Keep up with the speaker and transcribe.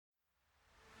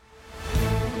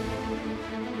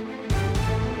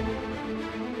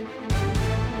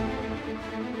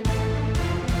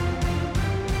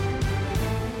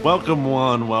Welcome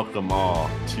one, welcome all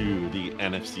to the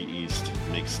NFC East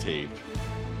mixtape.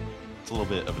 It's a little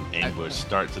bit of an ambush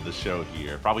start to the show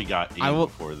here. Probably got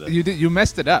before this. You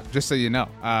messed it up, just so you know.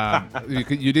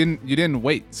 You didn't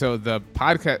wait. So the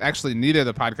podcast, actually neither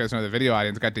the podcast nor the video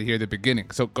audience got to hear the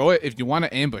beginning. So go if you want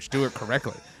to ambush, do it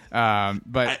correctly.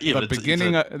 But the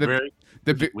beginning of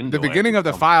the beginning of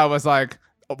the file was like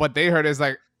what they heard is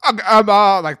like.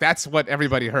 Like that's what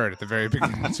everybody heard at the very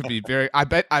beginning. To be very, I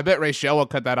bet Rachel will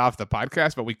cut that off the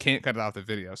podcast, but we can't cut it off the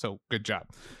video. So good job.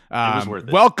 It was worth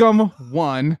it. Welcome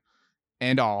one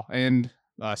and all, and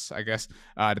us, I guess, to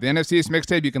the NFC East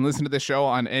mixtape. You can listen to the show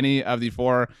on any of the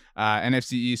four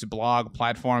NFC East blog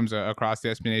platforms across the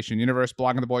SB Nation universe: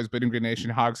 Blogging the Boys, Bleeding Green Nation,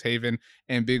 Hogs Haven,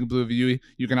 and Big Blue View.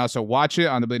 You can also watch it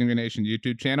on the Bleeding Green Nation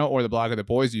YouTube channel or the Blog of the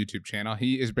Boys YouTube channel.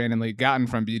 He is Brandon Lee Gotten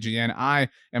from BGN. I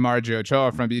am RJ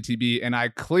Ochoa from BTB, and I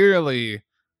clearly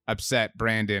upset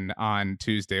Brandon on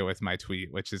Tuesday with my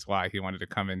tweet, which is why he wanted to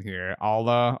come in here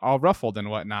all ruffled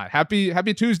and whatnot. Happy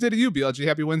Tuesday to you, BLG.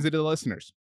 Happy Wednesday to the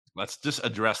listeners. Let's just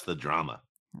address the drama.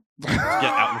 Let's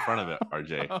get out in front of it,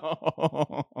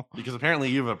 RJ. Because apparently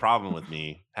you have a problem with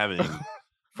me having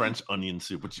French onion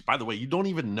soup, which, by the way, you don't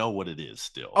even know what it is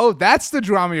still. Oh, that's the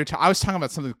drama you're talking. I was talking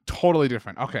about something totally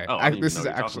different. Okay, this is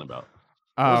actually about.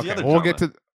 Okay,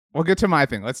 we'll get to my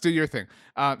thing. Let's do your thing.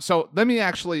 So let me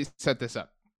actually set this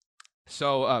up.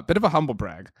 So a bit of a humble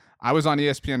brag. I was on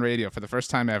ESPN Radio for the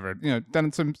first time ever,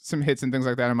 done some hits and things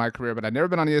like that in my career, but I'd never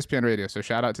been on ESPN Radio. So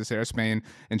shout out to Sarah Spain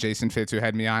and Jason Fitz who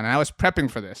had me on. And I was prepping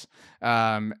for this.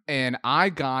 And I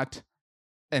got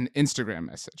an Instagram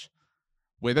message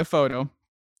with a photo.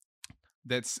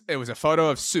 It was a photo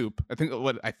of soup.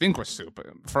 What I think was soup.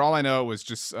 For all I know, it was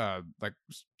just like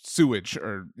sewage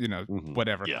or,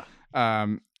 whatever. Yeah.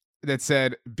 That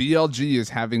said, BLG is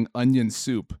having onion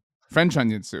soup, French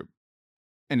onion soup.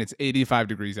 And it's 85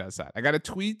 degrees outside. I got a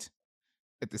tweet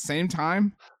at the same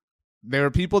time. There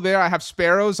are people there. I have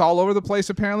sparrows all over the place,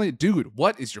 apparently. Dude,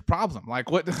 what is your problem?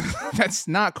 Like, what? That's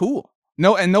not cool.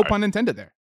 No, and no pun intended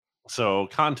there. So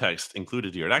context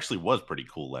included here. It actually was pretty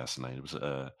cool last night. It was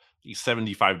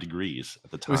 75 degrees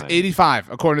at the time. It was 85,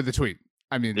 according to the tweet.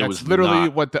 I mean, that's literally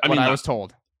what I was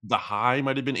told. The high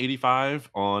might have been 85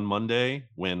 on Monday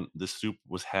when the soup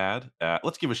was had.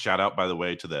 Let's give a shout out, by the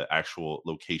way, to the actual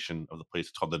location of the place.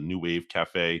 It's called the New Wave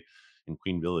Cafe in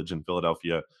Queen Village in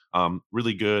Philadelphia.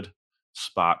 Really good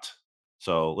spot.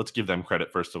 So let's give them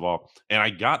credit, first of all. And I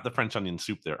got the French onion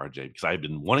soup there, RJ, because I've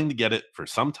been wanting to get it for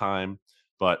some time.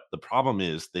 But the problem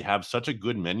is they have such a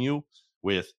good menu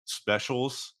with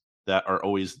specials that are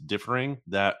always differing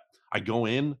that I go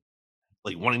in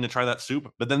like wanting to try that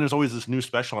soup, but then there's always this new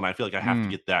special, and I feel like I have to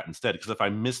get that instead, because if I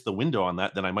miss the window on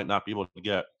that, then I might not be able to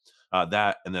get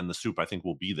that, and then the soup I think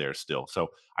will be there still. So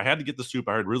I had to get the soup.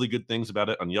 I heard really good things about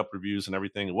it on Yelp reviews and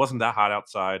everything. It wasn't that hot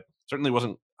outside. Certainly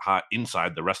wasn't hot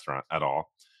inside the restaurant at all.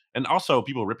 And also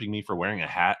people ripping me for wearing a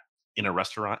hat in a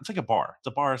restaurant. It's like a bar. It's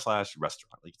a bar/restaurant.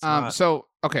 Like it's not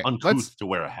uncouth to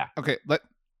wear a hat. Okay,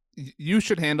 you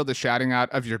should handle the shouting out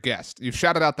of your guest. You've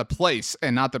shouted out the place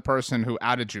and not the person who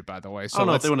outed you, by the way. So I don't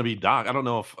know if they want to be doxxed. I don't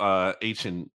know if H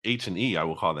and E, I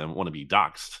will call them, want to be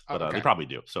doxxed, but they probably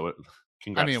do. So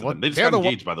congrats to them. They just got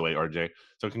engaged, by the way, RJ.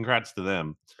 So congrats to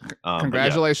them.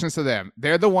 Congratulations to them.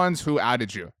 They're the ones who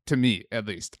outed you, to me at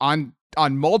least, on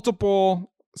multiple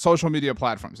social media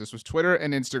platforms. This was Twitter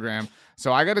and Instagram.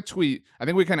 So I got a tweet. I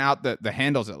think we can out the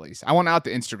handles at least. I want out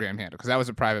the Instagram handle because that was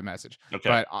a private message. Okay.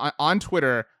 But on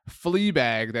Twitter,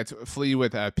 Fleabag, that's Flea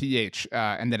with a PH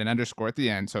and then an underscore at the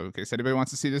end. So in case anybody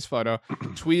wants to see this photo,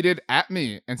 tweeted at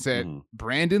me and said,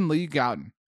 Brandon Lee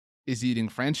Gouten is eating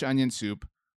French onion soup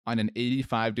on an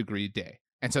 85-degree day.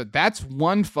 And so that's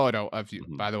one photo of you,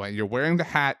 by the way. You're wearing the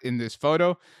hat in this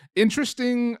photo.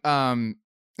 Interesting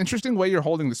way you're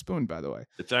holding the spoon, by the way.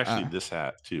 It's actually this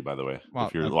hat too, by the way. Well,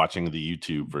 if you're watching the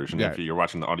YouTube version, if you're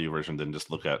watching the audio version, then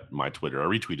just look at my Twitter. I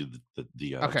retweeted the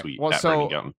tweet. Well,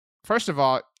 so first of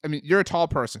all, I mean, you're a tall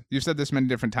person. You've said this many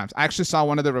different times. I actually saw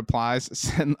one of the replies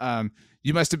said,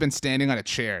 you must have been standing on a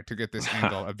chair to get this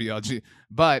angle of BLG.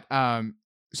 But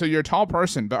so you're a tall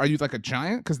person, but are you like a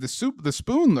giant? Because the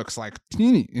spoon looks like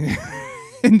teeny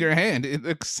in your hand. It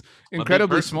looks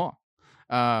incredibly small.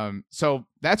 So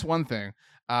that's one thing.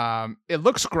 It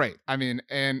looks great. I mean,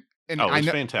 and it's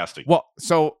fantastic. Well,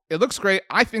 so it looks great.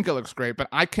 I think it looks great, but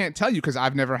I can't tell you because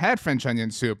I've never had French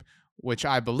onion soup, which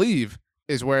I believe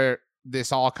is where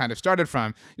this all kind of started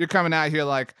from. You're coming out here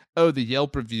like, oh, the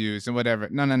Yelp reviews and whatever.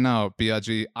 No,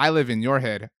 BLG. I live in your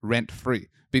head rent free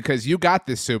because you got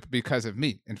this soup because of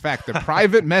me. In fact, the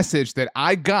private message that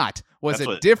I got was That's a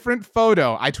what different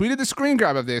photo. I tweeted the screen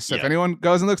grab of this, so if yeah. anyone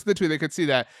goes and looks at the tweet, they could see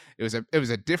that it was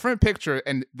a different picture,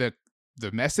 and the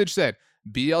message said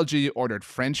BLG ordered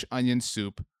French onion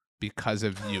soup because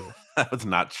of you. That was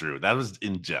not true. That was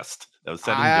in jest. That was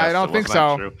said in I jest. It don't think was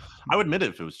not so. true. I would admit it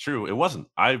if it was true. It wasn't.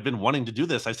 I've been wanting to do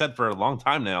this. I said for a long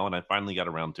time now, and I finally got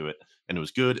around to it, and it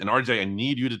was good. And RJ, I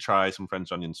need you to try some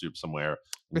French onion soup somewhere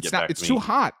and It's get not. back It's to too me.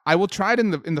 hot. I will try it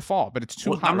in the fall, but it's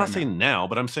too Well, hot I'm not right now. saying now,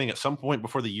 but I'm saying at some point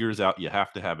before the year's out, you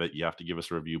have to have it. You have to give us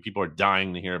a review. People are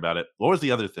dying to hear about it. What was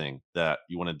the other thing that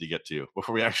you wanted to get to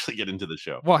before we actually get into the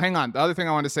show? Well, hang on. The other thing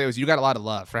I wanted to say was you got a lot of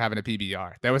love for having a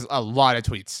PBR. There was a lot of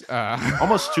tweets.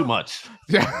 Almost too much.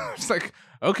 Yeah, it's like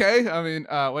okay. I mean,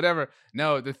 whatever.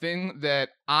 No, the thing that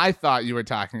I thought you were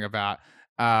talking about,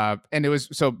 and it was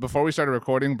so before we started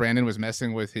recording, Brandon was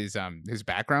messing with his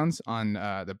backgrounds on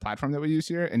the platform that we use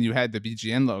here, and you had the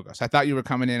BGN logo. So I thought you were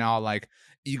coming in all like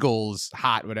Eagles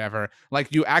hot, whatever.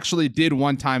 Like you actually did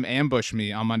one time ambush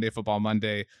me on Monday Football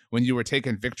Monday when you were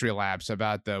taking victory laps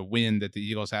about the win that the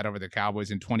Eagles had over the Cowboys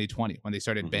in 2020 when they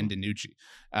started Ben DiNucci.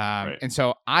 Right. And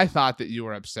so I thought that you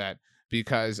were upset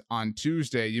because on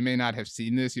Tuesday, you may not have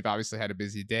seen this. You've obviously had a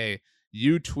busy day.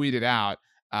 You tweeted out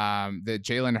that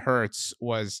Jalen Hurts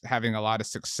was having a lot of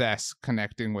success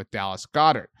connecting with Dallas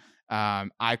Goedert.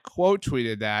 I quote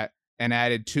tweeted that and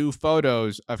added 2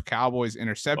 photos of Cowboys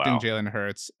intercepting Wow. Jalen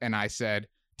Hurts. And I said,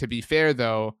 to be fair,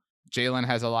 though, Jalen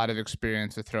has a lot of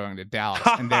experience with throwing to Dallas.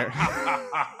 And there,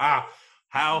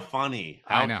 How funny.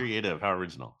 I How know. creative. How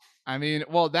original. I mean,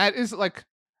 well, that is like,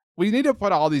 we need to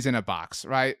put all these in a box,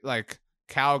 right? Like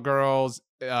Cowgirls,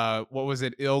 what was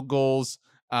it? Ilgles,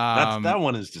 That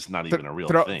one is just not even a real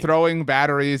thing. throwing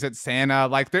batteries at Santa.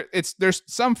 Like there's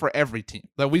some for every team.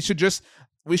 Like we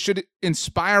should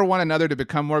inspire one another to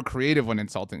become more creative when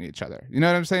insulting each other. You know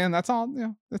what I'm saying? That's all.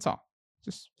 Yeah, that's all.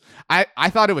 Just I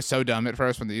thought it was so dumb at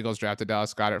first when the Eagles drafted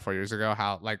Dallas Goedert 4 years ago.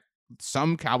 How like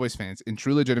some Cowboys fans in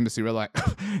true legitimacy were like,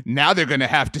 now they're gonna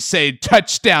have to say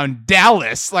touchdown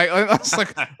Dallas. Like I was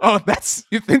like, oh,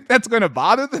 you think that's gonna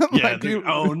bother them? Yeah. Like,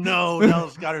 Oh no,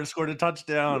 Dallas Goedert scored a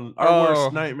touchdown. Our Oh.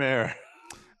 worst nightmare.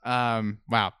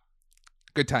 Wow.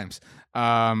 Good times.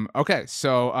 Okay,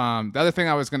 so the other thing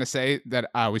I was gonna say that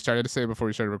we started to say before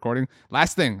we started recording,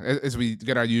 last thing as we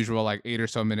get our usual like 8 or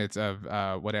so minutes of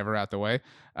whatever out the way.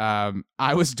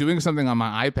 I was doing something on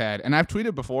my iPad, and I've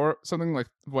tweeted before something like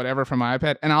whatever from my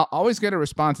iPad, and I'll always get a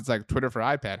response. It's like Twitter for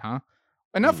iPad, huh?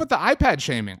 Enough with the iPad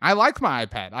shaming. I like my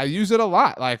iPad. I use it a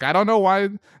lot. Like I don't know why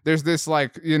there's this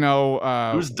like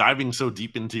Who's diving so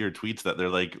deep into your tweets that they're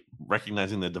like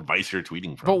recognizing the device you're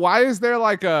tweeting from? But why is there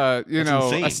like a That's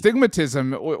a insane.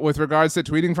 stigmatism with regards to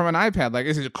tweeting from an iPad? Like,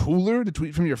 is it cooler to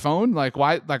tweet from your phone? Like,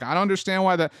 why? Like, I don't understand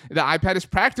why the iPad is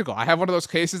practical. I have one of those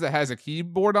cases that has a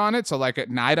keyboard on it, so like at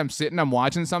night I'm sitting, I'm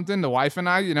watching something. The wife and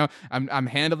I, I'm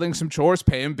handling some chores,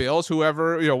 paying bills,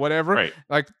 whoever, whatever. Right.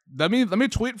 Like, let me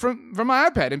tweet from my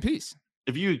iPad in peace.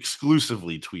 If you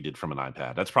exclusively tweeted from an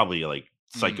iPad, that's probably like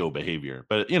psycho behavior.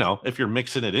 But if you're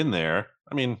mixing it in there,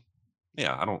 I mean,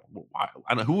 yeah, I don't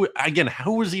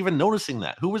who was even noticing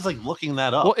that? Who was like looking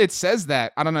that up? Well, it says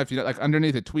that. I don't know if you know, like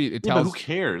underneath the tweet, it Yeah, but tells. who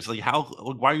cares? Like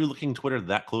why are you looking Twitter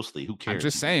that closely? Who cares? I'm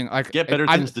just saying, like, Get better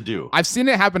things to do. I've seen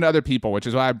it happen to other people, which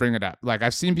is why I bring it up. Like,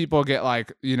 I've seen people get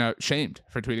like, shamed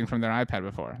for tweeting from their iPad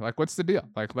before. Like, what's the deal?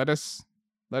 Like, let us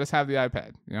have the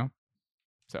iPad,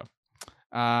 So,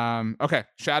 okay.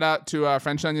 Shout out to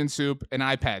French Onion Soup and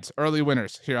iPads, early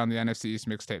winners here on the NFC East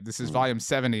mixtape. This is volume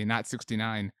 70, not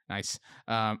 69. Nice.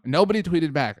 Nobody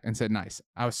tweeted back and said nice.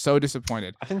 I was so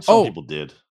disappointed. I think some people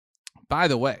did. By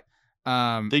the way,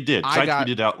 they did. I got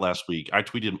tweeted out last week. I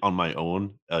tweeted on my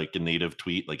own, like a native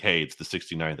tweet, like, "Hey, it's the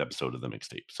 69th episode of the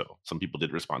mixtape." So some people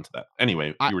did respond to that.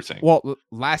 Anyway, you were saying. Well,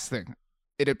 last thing.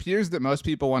 It appears that most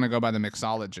people want to go by the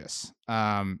mixologist,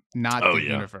 not the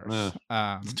universe.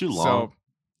 It's too long. So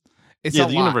it's the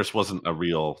universe wasn't a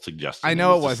real suggestion. I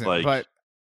know it was wasn't, like, but it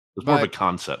was more of a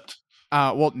concept.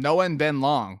 Well, Noah and Ben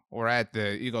Long were at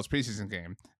the Eagles preseason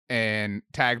game and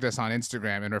tagged us on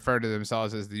Instagram and referred to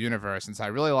themselves as the universe. And so I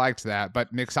really liked that.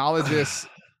 But mixologist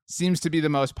seems to be the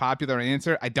most popular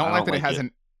answer. I don't like that it has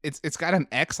it's got an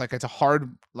X, like it's a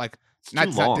hard, like it's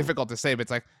not difficult to say, but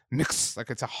it's like mix,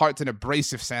 like it's an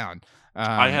abrasive sound.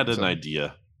 I had an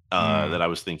idea that I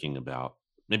was thinking about,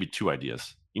 maybe 2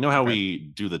 ideas. You know how we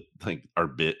do our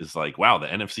bit is like, wow, the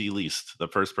NFC least, the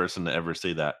first person to ever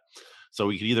say that. So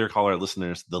we could either call our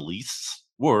listeners the leasts,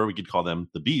 or we could call them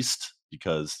the beast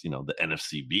because, the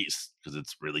NFC beast, because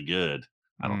it's really good.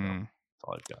 I don't know. That's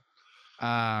all I've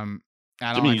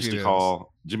got. Jimmy used to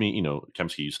call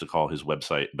Kemsky used to call his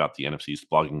website about the NFC's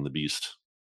blogging the beast.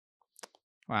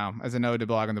 Wow. As a node to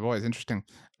Blogging the Boys. Interesting.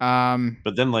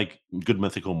 But then like Good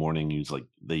Mythical Morning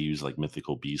they use like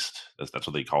Mythical Beast. That's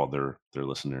what they call their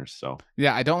listeners. So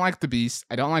Yeah, I don't like the Beast.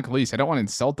 I don't like Least. I don't want to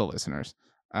insult the listeners.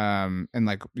 And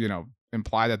like,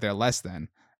 imply that they're less than.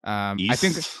 I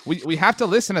think East, we have to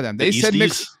listen to them. the They said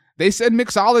Easties. they said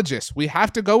mixologists. We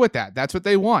have to go with that. That's what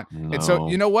they want. And so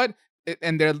you No. know what?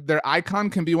 And their icon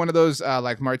can be one of those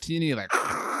like martini, like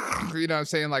I'm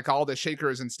saying, like all the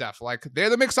shakers and stuff. Like they're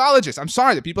the mixologists. I'm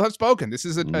sorry, the people have spoken. This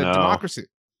is a No. democracy.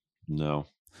 No.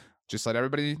 Just let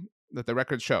the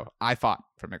records show. I fought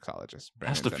for mixologists. It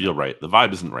has Brandon to said feel right. The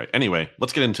vibe isn't right. Anyway,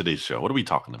 let's get into today's show. What are we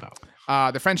talking about?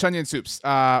 the French onion soups.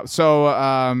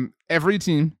 So every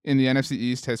team in the NFC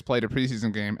East has played a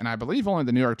preseason game, and I believe only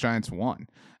the New York Giants won.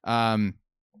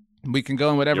 We can go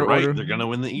in whatever You're right. order. They're gonna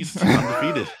win the East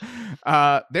undefeated.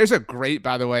 There's a great,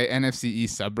 by the way, NFC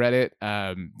East subreddit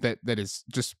that is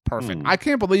just perfect. Hmm. I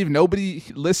can't believe nobody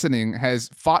listening has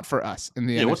fought for us in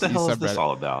the Yeah, NFC what the hell East is this subreddit.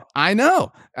 all about? I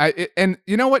know. And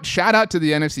you know what? Shout out to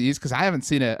the NFC East, because I haven't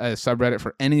seen a subreddit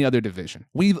for any other division.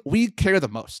 We care the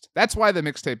most. That's why the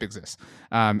mixtape exists.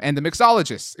 And the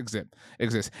mixologists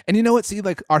exist. And you know what? See,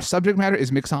 like our subject matter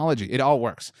is mixology. It all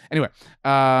works. Anyway,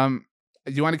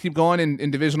 you want to keep going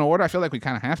in divisional order? I feel like we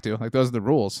kind of have to. Like those are the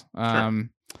rules. Sure.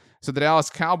 So the Dallas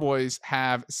Cowboys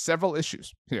have several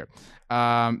issues here.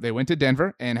 They went to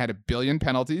Denver and had 1 billion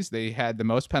penalties. They had the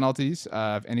most penalties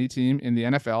of any team in the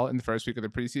NFL in the first week of the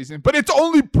preseason. But it's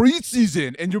only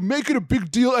preseason, and you're making a big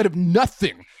deal out of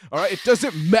nothing. All right, it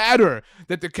doesn't matter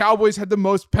that the Cowboys had the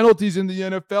most penalties in the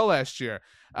NFL last year.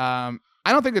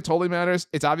 I don't think it totally matters.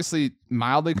 It's obviously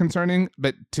mildly concerning,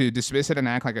 but to dismiss it and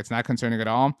act like it's not concerning at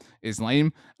all is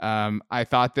lame. I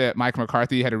thought that Mike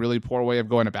McCarthy had a really poor way of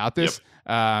going about this.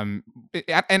 And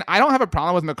I don't have a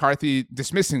problem with McCarthy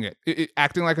dismissing it,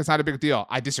 acting like it's not a big deal.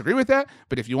 I disagree with that,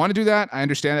 but if you want to do that, I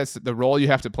understand that's the role you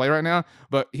have to play right now.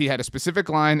 But he had a specific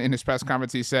line in his press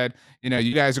conference. He said,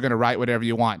 you guys are going to write whatever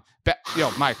you want.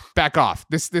 Mike, back off.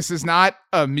 This is not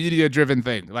a media-driven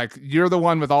thing. Like, you're the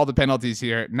one with all the penalties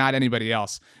here, not anybody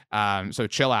else. So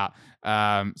chill out.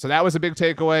 So that was a big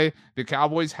takeaway. The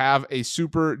Cowboys have a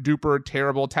super duper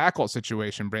terrible tackle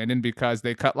situation, Brandon, because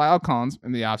they cut Lyle Collins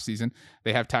in the offseason.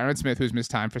 They have Tyron Smith, who's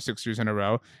missed time for 6 years in a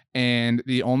row. And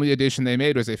the only addition they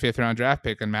made was a 5th-round draft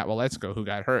pick in Matt Waletzko, who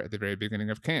got hurt at the very beginning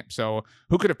of camp. So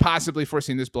who could have possibly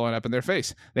foreseen this blowing up in their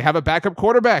face? They have a backup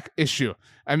quarterback issue.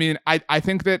 I mean, I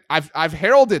think that I've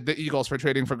heralded the Eagles for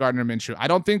trading for Gardner Minshew. I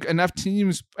don't think enough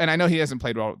teams, and I know he hasn't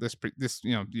played well this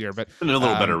year, but Been a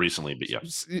little better recently, but yeah.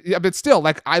 Yeah, but still,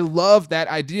 like, I love that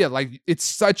idea. Like, it's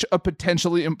such a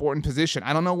potentially important position.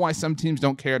 I don't know why some teams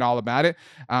don't care at all about it.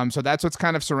 So that's what's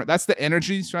kind of that's the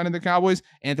energy surrounding the Cowboys.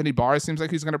 Anthony Barr seems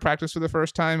like he's going to practice for the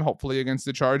first time, hopefully against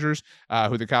the Chargers,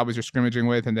 who the Cowboys are scrimmaging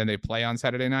with, and then they play on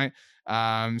Saturday night.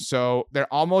 So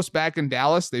they're almost back in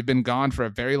Dallas. They've been gone for a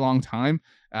very long time.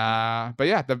 But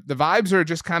yeah, the vibes are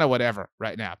just kind of whatever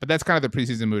right now. But that's kind of the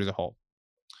preseason mood as a whole.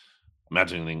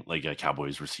 Imagining like a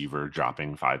Cowboys receiver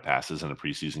dropping 5 passes in a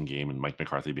preseason game and Mike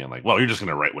McCarthy being like, well, you're just going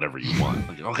to write whatever you want.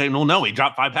 Like, okay, no, he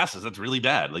dropped 5 passes. That's really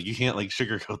bad. Like, you can't like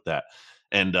sugarcoat that.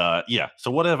 And yeah,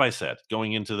 so what have I said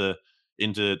going into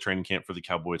training camp for the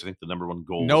Cowboys? I think the number one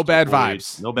goal No bad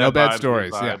vibes. No bad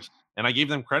stories. Yeah. And I gave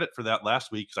them credit for that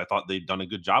last week because I thought they'd done a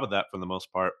good job of that for the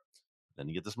most part. Then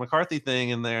you get this McCarthy thing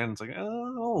in there, and it's like,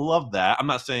 oh, I love that. I'm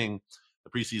not saying the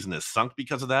preseason is sunk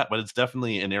because of that, but it's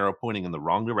definitely an arrow pointing in the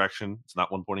wrong direction. It's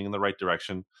not one pointing in the right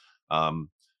direction. The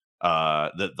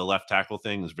left tackle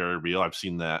thing is very real. I've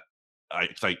seen that. I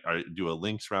do a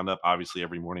links roundup, obviously,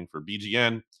 every morning for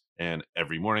BGN, and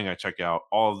every morning I check out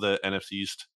all of the NFC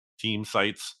East team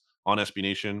sites on SB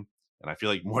Nation. And I feel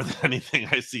like more than anything,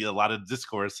 I see a lot of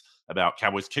discourse about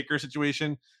Cowboys kicker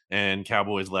situation and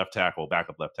Cowboys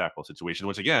backup left tackle situation,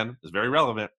 which again is very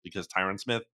relevant because Tyron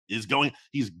Smith he's going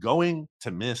to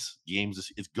miss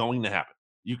games. It's going to happen.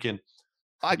 You can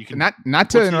not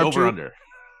to interrupt over under.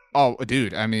 Oh,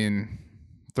 dude, I mean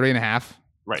 3.5.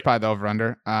 Right. It's probably the over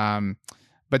under.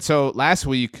 But so last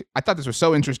week, I thought this was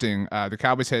so interesting. The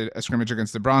Cowboys had a scrimmage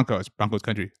against the Broncos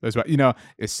country. That's what,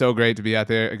 it's so great to be out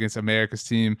there against America's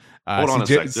team. Hold on a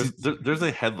sec. There's a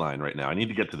headline right now. I need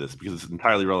to get to this because it's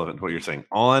entirely relevant to what you're saying.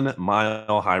 On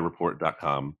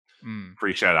milehighreport.com,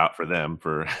 free shout out for them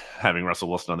for having Russell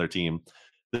Wilson on their team.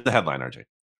 This is the headline, RJ.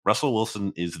 Russell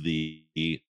Wilson is the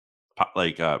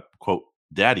quote,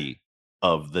 daddy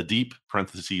of the deep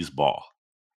parentheses ball.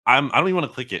 I don't even want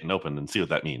to click it and open and see what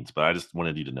that means, but I just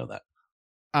wanted you to know that.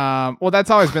 Well,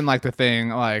 that's always been like the thing.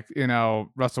 Like,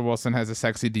 Russell Wilson has a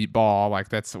sexy deep ball. Like,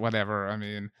 that's whatever. I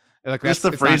mean, like just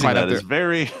the phrasing that is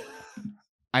very.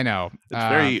 I know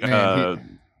it's very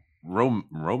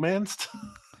romanced.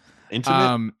 Intimate?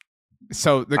 Um,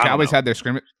 so the I don't Cowboys know. had their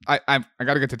scrimmage. I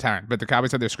got to get to Tyron, but the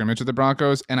Cowboys had their scrimmage with the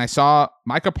Broncos, and I saw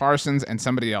Micah Parsons and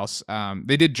somebody else.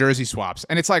 They did jersey swaps,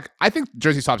 and it's like I think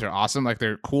jersey swaps are awesome. Like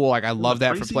they're cool. Like I In the love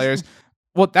that for players. preseason?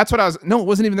 Well, that's what I was. No, it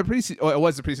wasn't even the preseason. Oh, it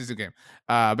was the preseason game.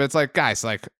 But it's like, guys,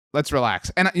 like let's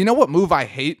relax. And you know what move I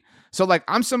hate? So like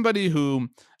I'm somebody who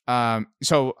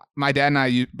so my dad and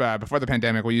I, before the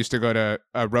pandemic, we used to go to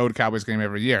a road Cowboys game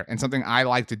every year. And something I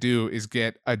like to do is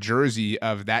get a jersey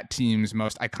of that team's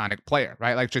most iconic player,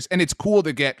 right? Like and it's cool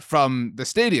to get from the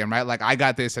stadium, right? Like I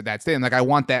got this at that stadium. Like I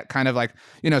want that kind of like,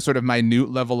 sort of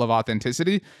minute level of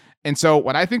authenticity. And so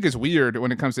what I think is weird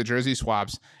when it comes to jersey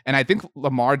swaps, and I think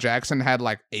Lamar Jackson had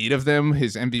like 8 of them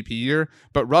his MVP year,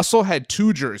 but Russell had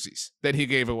 2 jerseys that he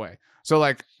gave away. So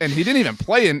like, and he didn't even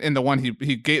play in the one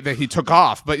he gave that he took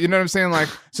off. But you know what I'm saying? Like,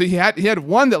 so he had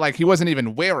one that like he wasn't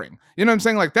even wearing. You know what I'm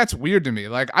saying? Like that's weird to me.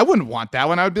 Like I wouldn't want that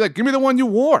one. I would be like, give me the one you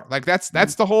wore. Like that's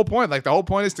the whole point. Like the whole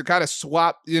point is to kind of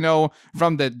swap,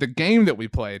 from the game that we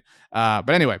played.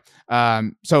 But anyway,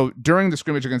 so during the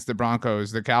scrimmage against the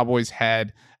Broncos, the Cowboys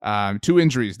had 2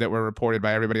 injuries that were reported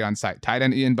by everybody on site. Tight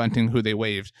end Ian Bunting, who they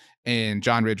waived, and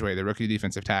John Ridgeway, the rookie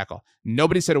defensive tackle.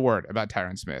 Nobody said a word about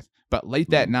Tyron Smith. But late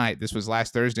that night, this was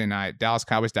last Thursday night,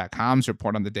 DallasCowboys.com's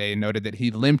report on the day noted that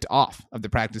he limped off of the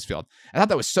practice field. I thought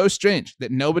that was so strange that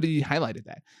nobody highlighted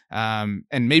that.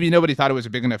 And maybe nobody thought it was a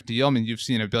big enough deal. I mean, you've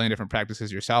seen a billion different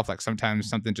practices yourself. Like sometimes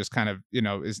something just kind of,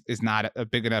 is not a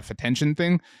big enough attention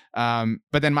thing.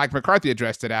 But then Mike McCarthy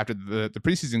addressed it after the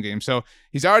preseason game. So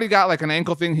he's already got like an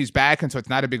ankle thing. He's back. And so it's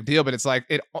not a big deal. But it's like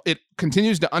it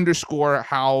continues to underscore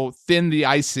how thin the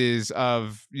ice is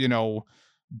of,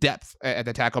 depth at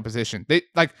the tackle position.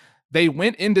 They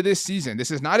went into this season.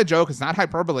 This is not a joke. It's not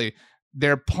hyperbole.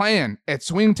 Their plan at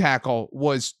swing tackle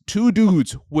was 2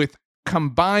 dudes with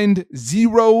combined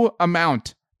 0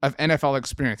 amount of NFL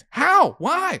experience. How?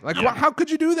 Why? Like, how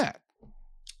could you do that?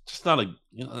 Just not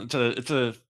it's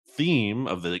a theme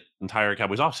of the entire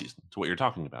Cowboys offseason to what you're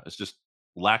talking about. It's just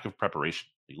lack of preparation,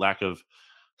 lack of,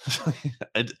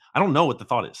 I don't know what the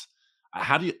thought is.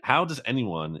 How does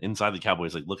anyone inside the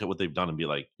Cowboys like look at what they've done and be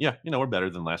like, yeah, we're better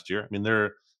than last year? I mean,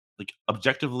 they're like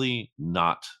objectively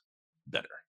not better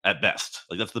at best.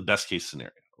 Like that's the best case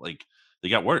scenario. Like they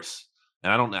got worse.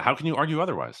 And I don't know how can you argue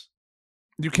otherwise?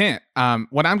 You can't.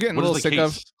 What I'm getting What a is little the sick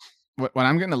case? of, what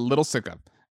I'm getting a little sick of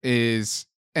is,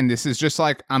 and this is just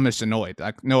like, I'm just annoyed.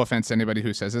 Like, no offense to anybody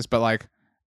who says this, but like,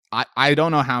 I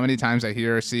don't know how many times I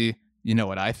hear or see, you know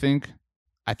what I think?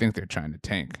 I think they're trying to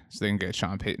tank so they can get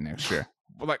Sean Payton next year.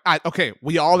 Like, okay,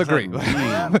 we all agree.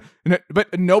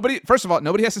 But nobody, first of all,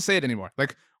 nobody has to say it anymore.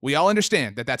 Like, we all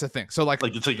understand that that's a thing. So like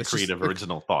It's like a creative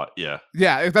original thought. Yeah.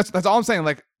 Yeah, that's all I'm saying.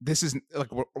 Like this is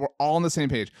like we're all on the same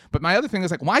page. But my other thing is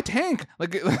like, why tank?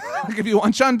 Like if you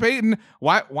want Sean Payton,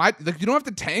 why like you don't have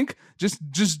to tank. Just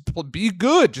be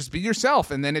good. Just be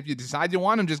yourself. And then if you decide you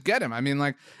want him, just get him. I mean,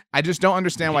 like I just don't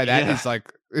understand why that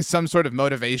is some sort of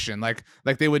motivation. Like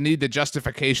they would need the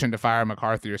justification to fire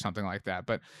McCarthy or something like that.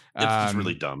 But it's just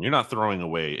really dumb. You're not throwing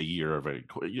away a year of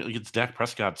it's Dak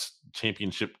Prescott's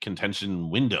championship contention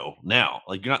window now.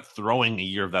 Like you're not throwing a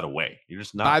year of that away. You're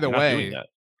just not. By the you're not doing way, that.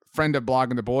 friend of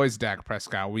Blogging the Boys, Dak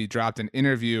Prescott, we dropped an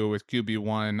interview with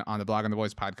QB1 on the Blogging the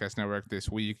Boys podcast network this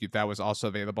week. That was also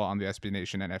available on the SB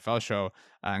Nation NFL show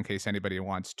in case anybody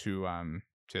wants to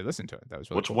listen to it. That was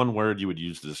really What's cool. one word you would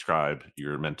use to describe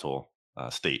your mental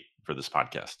state for this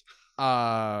podcast?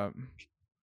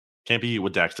 Can't be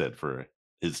what Dak said for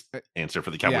his answer for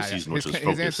the Cowboys season, which was focused.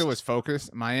 His answer was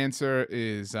focused. My answer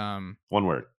is one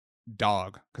word.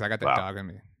 Dog, because I got that dog in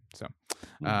me.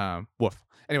 So woof.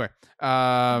 Anyway,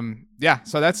 yeah,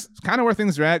 so that's kind of where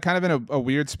things are at, kind of in a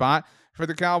weird spot for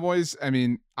the Cowboys. I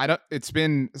mean, it's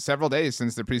been several days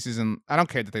since the preseason. I don't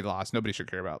care that they lost. Nobody should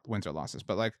care about wins or losses,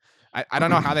 but like, I don't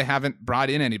know how they haven't brought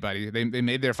in anybody. They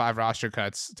made their 5 roster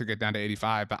cuts to get down to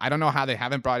 85, but I don't know how they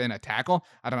haven't brought in a tackle.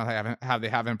 I don't know how they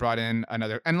haven't brought in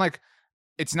another, and like,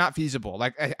 it's not feasible.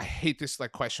 Like I hate this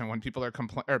like question when people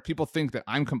are people think that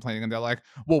I'm complaining and they're like,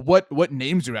 well, what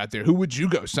names are out there? Who would you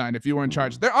go sign if you were in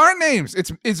charge? There aren't names.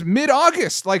 It's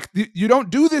mid-August. Like you don't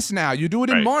do this now. You do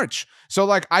it in March. So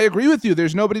like I agree with you.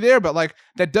 There's nobody there, but like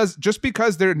that does just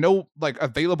because there are no like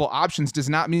available options does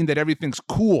not mean that everything's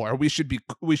cool or we should be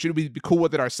cool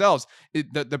with it ourselves.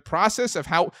 The process of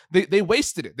how they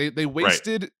wasted it. They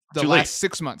wasted the last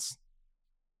 6 months.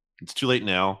 It's too late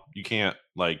now. You can't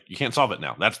solve it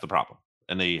now. That's the problem.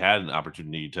 And they had an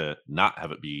opportunity to not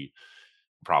have it be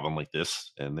a problem like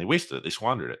this, and they wasted it. They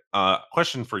squandered it.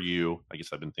 Question for you, I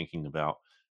guess I've been thinking about.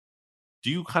 Do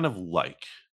you kind of like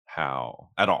how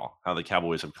the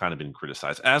Cowboys have kind of been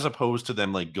criticized as opposed to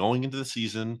them like going into the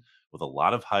season with a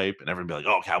lot of hype, and everyone be like,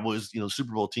 "Oh, Cowboys,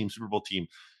 Super Bowl team, Super Bowl team,"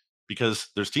 because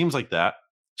there's teams like that.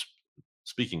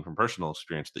 Speaking from personal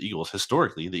experience, the Eagles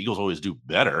historically, the Eagles always do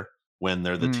better when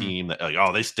they're the Mm, team that like,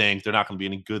 oh, they stink. They're not going to be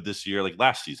any good this year. Like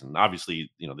last season,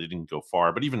 obviously, they didn't go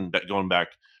far, but even going back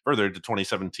further to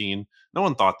 2017, no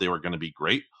one thought they were going to be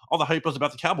great. All the hype was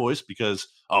about the Cowboys because,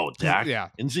 oh, Dak yeah,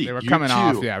 and they Zeke, were year coming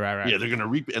off. two, Yeah, right, right. yeah, they're going to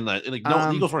reap. And like, no, the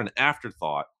Um, Eagles were an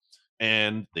afterthought,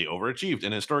 and they overachieved.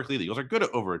 And historically, the Eagles are good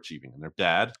at overachieving, and they're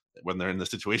bad when they're in the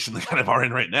situation they kind of are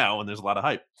in right now, and there's a lot of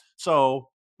hype. So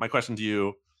my question to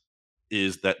you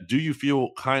is that, do you feel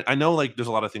I know like there's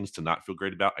a lot of things to not feel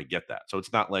great about. I get that. So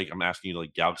it's not like I'm asking you to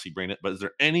like galaxy brain it, but is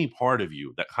there any part of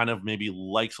you that kind of maybe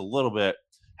likes a little bit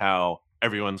how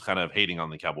everyone's kind of hating on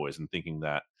the Cowboys and thinking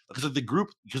that because of the group,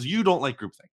 because you don't like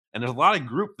groupthink. And there's a lot of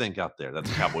groupthink out there that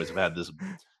the Cowboys have had this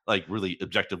like really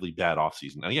objectively bad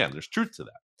offseason. And again, there's truth to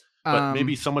that. But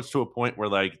maybe um, so much to a point where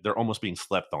like they're almost being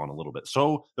slept on a little bit.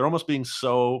 So they're almost being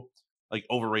so like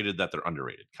overrated that they're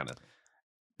underrated kind of thing.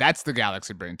 that's the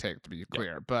galaxy brain take, to be Yeah.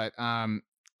 clear. But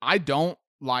I don't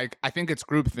like. I think it's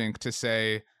groupthink to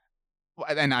say,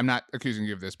 and I'm not accusing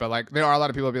you of this, but like there are a lot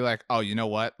of people who be like, oh, you know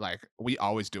what? Like we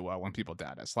always do well when people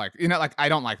doubt us. Like like I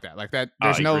don't like that. Like that. I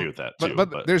There's agree no, with that but too. but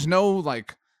But there's no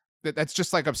like. That's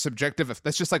just like a subjective.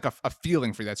 That's just like a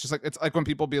feeling for you. That's just like it's like when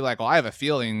people be like, "Well, I have a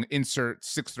feeling insert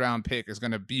sixth round pick is going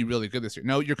to be really good this year."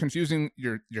 No, you're confusing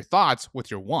your thoughts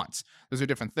with your wants. Those are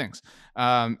different things.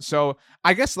 So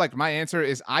I guess like my answer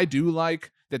is I do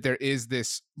like that there is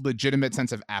this legitimate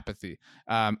sense of apathy.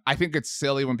 I think it's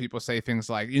silly when people say things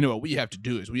like, what we have to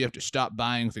do is we have to stop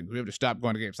buying things. We have to stop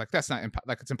going to games. Like that's not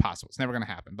like it's impossible. It's never going to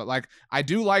happen. But like I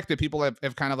do like that people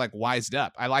have kind of like wised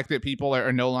up. I like that people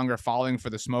are no longer falling for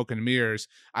the smoke and mirrors.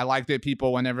 I like that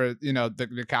people, whenever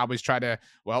the Cowboys try to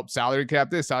salary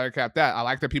cap this, salary cap that. I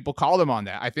like that people call them on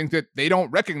that. I think that they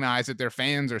don't recognize that their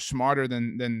fans are smarter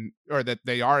than or that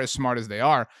they are as smart as they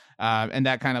are. And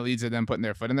that kind of leads to them putting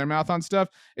their foot in their mouth on stuff.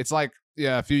 It's like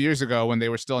a few years ago when they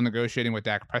were still negotiating with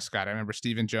Dak Prescott. I remember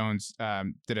Stephen Jones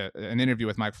did an interview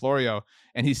with Mike Florio,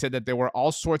 and he said that there were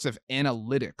all sorts of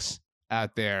analytics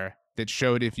out there that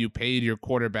showed if you paid your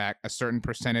quarterback a certain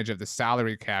percentage of the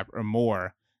salary cap or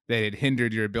more, that it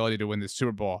hindered your ability to win the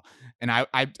Super Bowl. And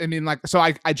I mean, like, so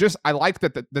I like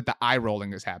that the eye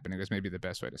rolling is happening is maybe the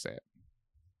best way to say it.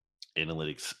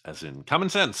 analytics, as in common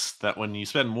sense, that when you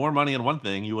spend more money on one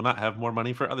thing, you will not have more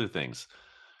money for other things.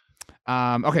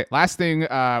 Okay, last thing.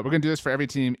 We're gonna do this for every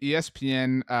team.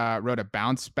 ESPN wrote a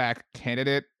bounce back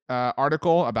candidate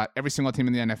article about every single team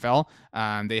in the NFL.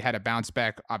 They had a bounce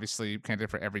back, obviously, candidate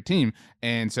for every team.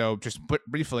 And so, just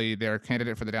briefly, their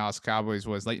candidate for the Dallas Cowboys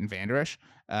was Leighton Vander Esch.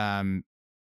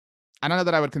 I don't know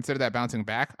that I would consider that bouncing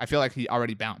back. I feel like he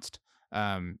already bounced.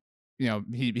 Um,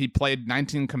 he played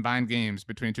 19 combined games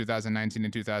between 2019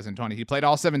 and 2020. He played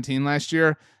all 17 last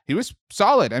year. He was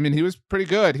solid. I mean, he was pretty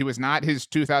good. He was not his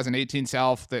 2018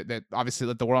 self that obviously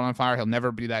lit the world on fire. He'll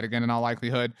never be that again in all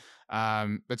likelihood.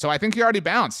 But so I think he already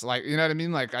bounced. Like, you know what I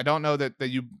mean? Like, I don't know that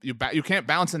you can't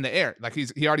bounce in the air. Like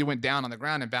he already went down on the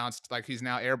ground and bounced. Like he's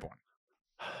now airborne.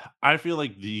 I feel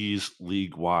like these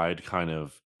league wide kind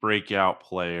of breakout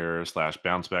players slash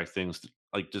bounce back things,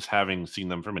 like just having seen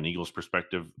them from an Eagles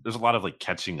perspective, there's a lot of like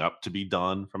catching up to be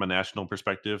done from a national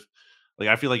perspective. Like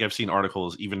I feel like I've seen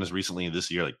articles even as recently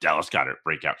this year, like Dallas got a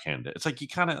breakout candidate. It's like you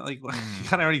kind of like you Mm.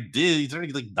 kind of already did. He's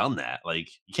already like done that. Like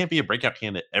you can't be a breakout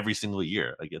candidate every single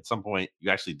year. Like at some point,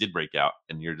 you actually did break out,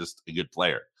 and you're just a good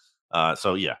player.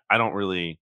 So yeah, I don't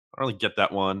really get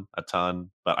that one a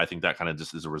ton, but I think that kind of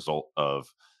just is a result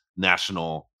of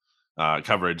national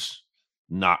coverage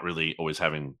not really always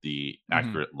having the Hmm.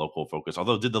 accurate local focus.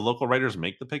 Although, did the local writers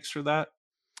make the picks for that?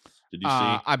 Did you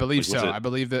see? I believe Like, was so.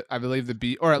 it? I believe the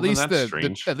beat, or at Well, then least that's the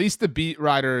strange. at least the beat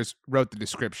writers wrote the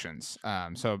descriptions.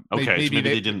 So Okay, so maybe maybe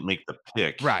they they didn't make the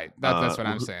pick. right. That's what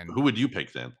I'm saying. Who would you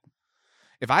pick then?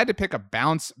 If I had to pick a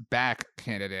bounce back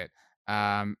candidate,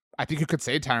 I think you could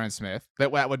say Tyron Smith.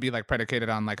 That would be like predicated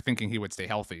on like thinking he would stay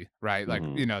healthy, right? Like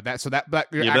Hmm. that. So that, but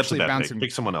you're Yeah, that's a actually bad pick. bouncing.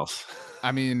 Pick someone else.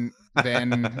 I mean,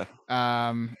 then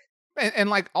and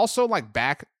like also like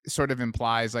back sort of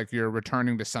implies like you're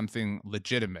returning to something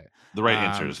legitimate. The right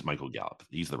answer Um, is Michael Gallup.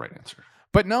 He's the right answer.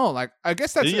 but no, like I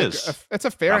guess that's He like is. that's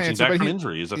a fair Bouncing answer. back But from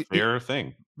injury is a he fair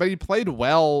thing. but he played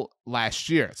well last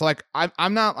year. So like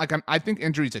I'm not like I think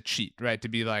injury's a cheat, right? To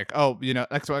be like, oh,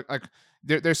 like so like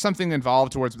there's something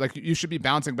involved towards like you should be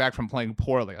bouncing back from playing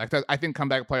poorly. Like I think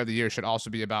comeback player of the year should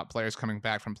also be about players coming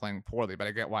back from playing poorly. But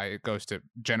I get why it goes to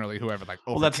generally whoever like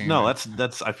Well, that's overcame no, it.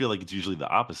 that's I feel like it's usually the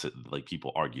opposite, like,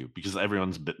 people argue because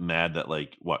everyone's a bit mad that,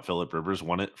 like, what, Philip Rivers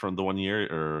won it from the 1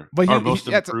 year But or he most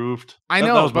yeah, improved? I That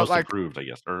know, was but most like improved, I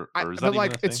guess, I or is but that even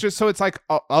like a it's thing? just so it's like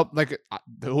like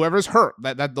whoever's hurt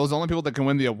that those are the only people that can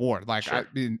win the award. Like I Sure.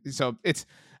 mean, so it's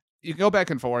you go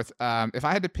back and forth. If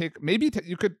I had to pick, maybe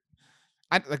you could.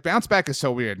 Like bounce back is so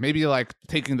weird. Maybe like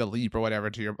taking the leap or whatever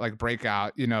to your like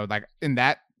breakout. You know, like in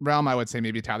that realm, I would say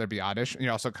maybe Tyler Biotish. And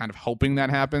you're also kind of hoping that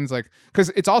happens, like because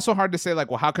it's also hard to say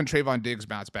like, well, how can Trayvon Diggs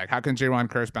bounce back? How can Jaron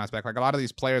Curse bounce back? Like a lot of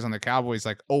these players on the Cowboys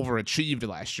like overachieved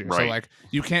last year, so Right. like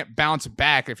you can't bounce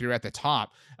back if you're at the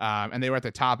top. And they were at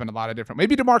the top in a lot of different.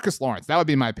 Maybe DeMarcus Lawrence. That would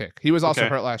be my pick. He was also Okay.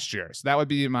 hurt last year, so that would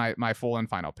be my full and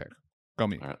final pick. Go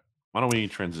me. All right. Why don't we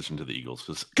transition to the Eagles?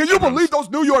 'Cause Can you everyone's believe those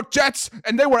New York Jets?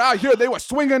 And they were out here, they were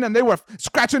swinging and they were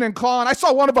scratching and clawing. I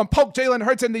saw one of them poke Jalen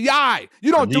Hurts in the eye.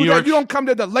 You don't New do that. York You don't come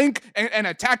to the link and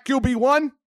attack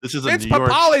QB1. this is a Vince New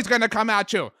York Papali's going to come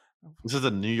at you. this is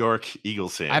a New York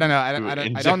Eagles fan I don't know.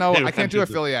 who I don't know. I can't do a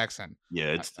injected Philly accent. Yeah,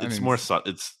 I it's mean, more it's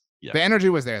yeah. the energy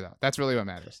was there, though. That's really what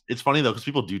matters. It's funny though because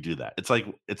people do that. It's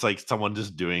like someone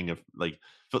just doing a like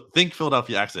think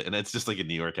Philadelphia accent, and it's just like a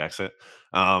New York accent.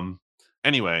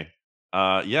 Anyway,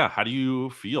 yeah. How do you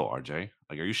feel, RJ?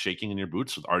 Like, are you shaking in your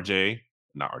boots with RJ?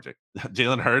 Not RJ,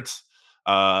 Jalen Hurts,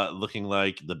 looking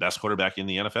like the best quarterback in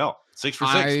the NFL. 6 for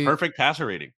 6, I perfect passer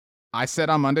rating, I said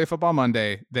on Monday Football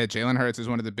Monday that Jalen Hurts is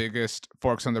one of the biggest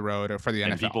forks on the road for the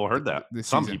and NFL people heard that. this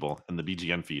Some season. people in the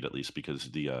BGN feed, at least, because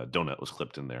the donut was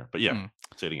clipped in there. But yeah, Mm.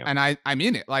 say it again. And I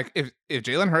mean it. Like if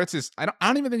Jalen Hurts is, I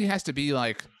don't even think he has to be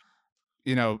like,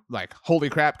 you know, like holy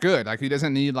crap good. Like he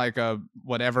doesn't need like a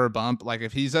whatever bump. Like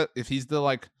if he's the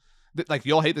like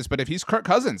you'll hate this, but if he's Kirk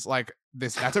Cousins, like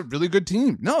that's a really good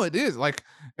team. No, it is. Like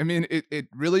I mean, it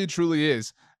really truly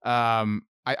is.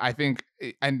 I think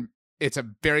and it's a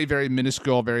very very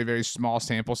minuscule, very very small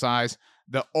sample size.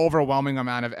 The overwhelming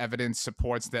amount of evidence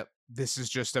supports that this is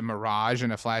just a mirage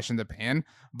and a flash in the pan.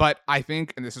 But I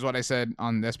think, and this is what I said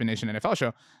on the SB Nation NFL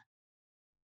show,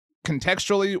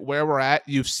 contextually where we're at,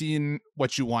 you've seen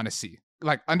what you want to see.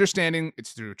 Like understanding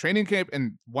it's through training camp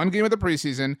and one game of the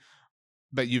preseason,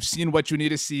 but you've seen what you need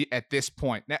to see at this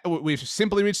point. Now, we've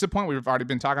simply reached the point we've already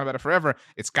been talking about it forever.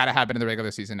 It's got to happen in the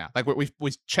regular season now. Like we've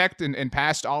checked and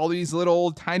passed all these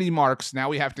little tiny marks. Now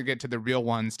we have to get to the real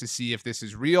ones to see if this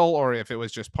is real or if it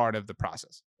was just part of the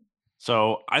process.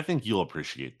 So I think you'll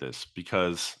appreciate this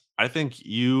because I think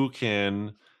you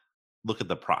can look at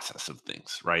the process of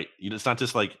things, right? It's not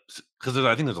just like because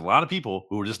I think there's a lot of people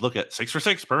who will just look at 6 for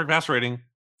 6, perfect pass rating,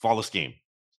 flawless game.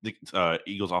 The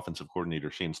Eagles offensive coordinator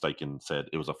Shane Steichen said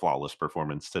it was a flawless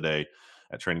performance today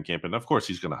at training camp, and of course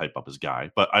he's going to hype up his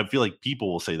guy. But I feel like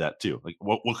people will say that too. Like,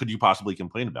 what could you possibly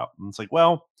complain about? And it's like,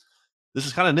 well, this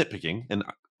is kind of nitpicking. And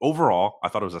overall, I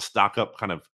thought it was a stock up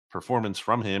kind of performance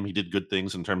from him. He did good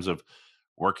things in terms of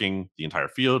working the entire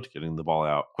field, getting the ball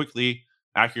out quickly,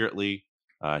 accurately.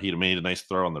 He made a nice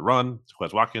throw on the run to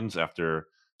Quez Watkins after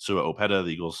Sua Opeta, the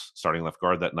Eagles starting left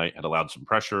guard that night, had allowed some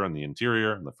pressure on the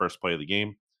interior in the first play of the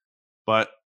game. But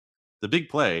the big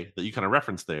play that you kind of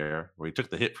referenced there, where he took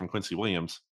the hit from Quincy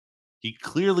Williams, he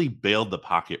clearly bailed the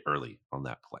pocket early on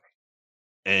that play.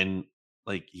 And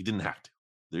like he didn't have to.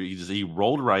 He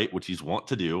rolled right, which he's wont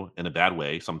to do in a bad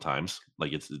way sometimes.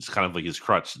 Like it's kind of like his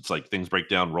crutch. It's like things break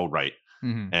down, roll right.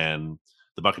 Mm-hmm. And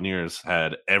the Buccaneers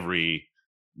had every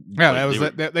Yeah,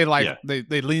 like, they like yeah.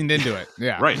 they leaned into it.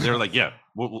 Yeah, right. They're like, yeah,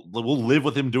 we'll live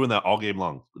with him doing that all game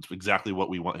long. It's exactly what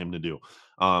we want him to do.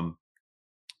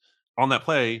 On that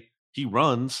play, he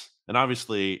runs, and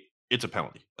obviously it's a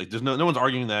penalty. Like there's no one's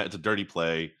arguing that it's a dirty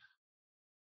play,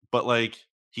 but like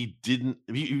he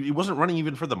wasn't running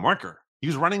even for the marker. He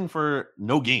was running for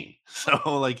no gain.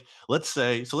 So like let's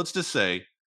just say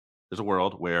there's a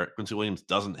world where Quincy Williams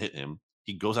doesn't hit him.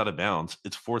 He goes out of bounds.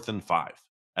 It's 4th and 5.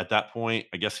 At that point,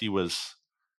 I guess he was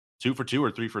 2 for 2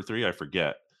 or 3 for 3. I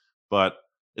forget, but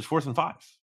it's 4th and 5.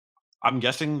 I'm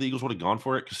guessing the Eagles would have gone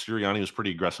for it because Sirianni was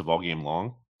pretty aggressive all game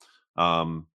long.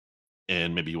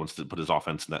 And maybe he wants to put his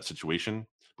offense in that situation.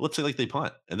 But let's say like they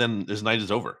punt and then his night is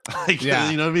over. Like,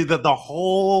 Yeah. you know what I mean? That the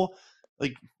whole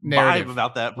like Narrative. vibe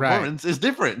about that Right. performance is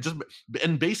different. Just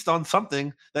and based on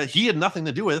something that he had nothing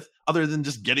to do with other than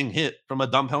just getting hit from a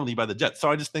dumb penalty by the Jets.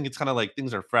 So I just think it's kind of like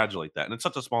things are fragile like that. And it's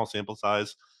such a small sample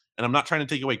size. And I'm not trying to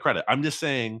take away credit. I'm just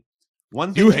saying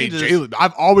one thing You hate changes-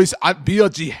 Jalen.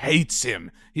 BLG hates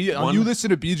him. One- You listen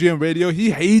to BGM radio,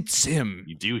 he hates him.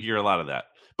 You do hear a lot of that.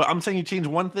 But I'm saying you change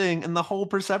one thing and the whole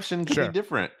perception could Sure. be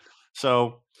different.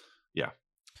 So, yeah.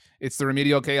 It's the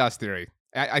remedial chaos theory.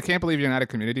 I can't believe you're not a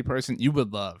Community person. You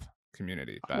would love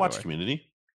Community, I by the watched way. Community.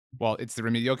 Well, it's the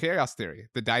remedial chaos theory.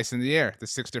 The dice in the air, the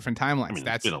 6 different I timelines. mean, it's been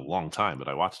That's a long time, but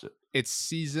I watched it. it's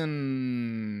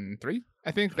season 3,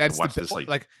 I think. I That's watched this like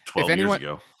like if 12 years anyone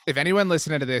ago. if anyone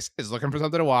listening to this is looking for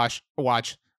something to watch,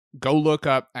 go look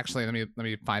up. Actually, let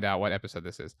me find out what episode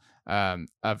this is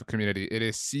of Community. It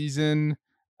is season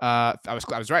I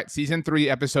was right. Season 3,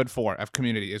 episode 4 of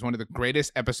Community is one of the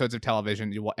greatest episodes of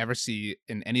television you will ever see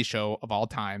in any show of all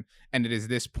time, and it is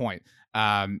this point.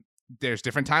 There's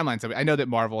different timelines. I know that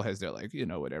Marvel has their like,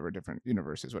 whatever, different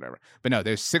universes, whatever. But no,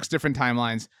 there's 6 different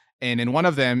timelines. And in one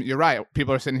of them, you're right.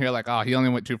 People are sitting here like, oh, he only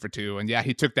went 2 for 2. And yeah,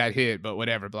 he took that hit, but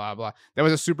whatever, blah, blah. That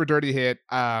was a super dirty hit.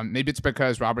 Maybe it's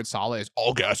because Robert Saleh is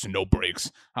all gas and no brakes.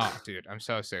 Oh, dude, I'm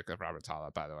so sick of Robert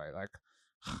Saleh, by the way. Like,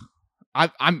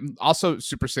 I'm also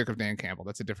super sick of Dan Campbell.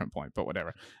 That's a different point, but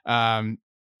whatever. To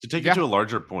take Yeah. it to a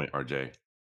larger point, RJ,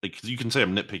 because you can say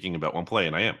I'm nitpicking about one play,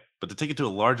 and I am. But to take it to a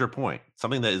larger point,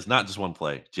 something that is not just one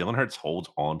play, Jalen Hurts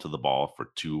holds on to the ball for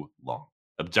too long.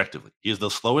 Objectively, he is the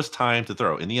slowest time to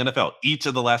throw in the NFL each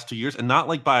of the last 2 years, and not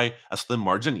like by a slim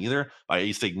margin either, by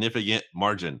a significant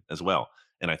margin as well.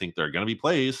 And I think there are going to be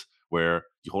plays where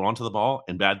you hold on to the ball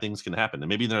and bad things can happen, and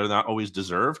maybe they're not always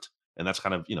deserved. And that's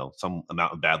kind of some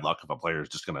amount of bad luck if a player is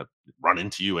just going to run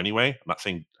into you anyway. I'm not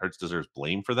saying Hurts deserves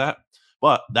blame for that,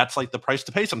 but that's like the price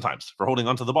to pay sometimes for holding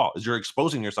onto the ball is you're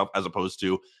exposing yourself as opposed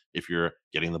to if you're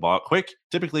getting the ball out quick,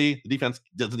 typically the defense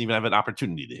doesn't even have an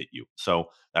opportunity to hit you. So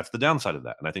that's the downside of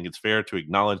that. And I think it's fair to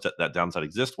acknowledge that that downside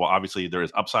exists. While obviously there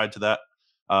is upside to that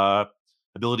uh,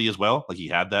 ability as well. Like he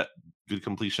had that good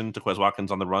completion to Quez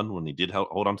Watkins on the run when he did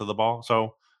hold onto the ball.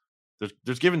 So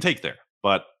there's give and take there,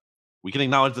 but we can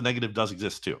acknowledge the negative does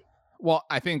exist too. Well,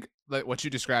 I think that what you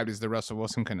described is the Russell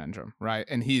Wilson conundrum, right?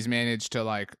 And he's managed to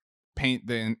like paint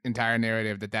the entire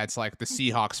narrative that that's like the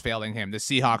Seahawks failing him. The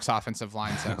Seahawks offensive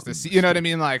line sucks. You know what I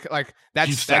mean? Like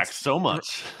You stack that's so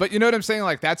much. but you know what I'm saying?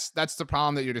 Like that's the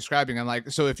problem that you're describing. And like,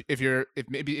 so if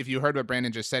you heard what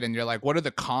Brandon just said and you're like, what are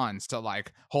the cons to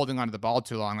like holding onto the ball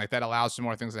too long? Like that allows some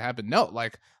more things to happen. No,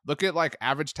 like look at like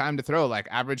average time to throw, like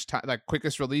average time, like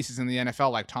quickest releases in the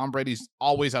NFL. Like Tom Brady's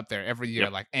always up there every year,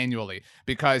 Yep. like annually,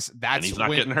 because that's And he's not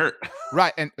when, getting hurt.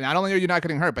 right. And not only are you not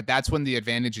getting hurt, but that's when the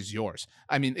advantage is yours.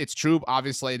 I mean, it's true,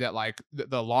 obviously, that like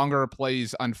the longer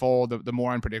plays unfold, the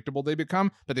more unpredictable they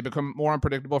become, but they become more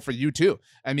unpredictable for you too.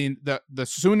 I mean, the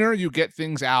sooner you get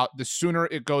things out, the sooner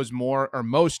it goes more or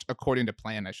most according to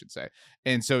plan, I should say.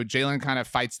 And so Jalen kind of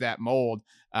fights that mold.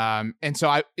 And so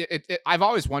I've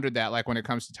always wondered that, like when it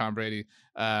comes to Tom Brady,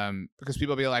 because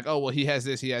people be like, oh, well, he has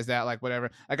this, he has that, like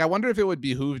whatever. Like I wonder if it would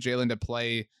behoove Jalen to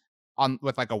play on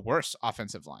with like a worse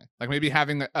offensive line, like maybe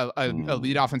having a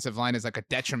lead offensive line is like a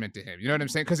detriment to him. You know what I'm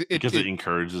saying? Because it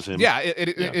encourages him. Yeah,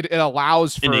 it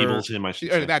allows for enables him. I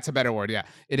should say that's a better word. Yeah,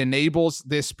 it enables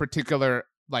this particular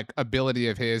like ability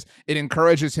of his. It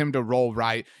encourages him to roll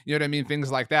right. You know what I mean?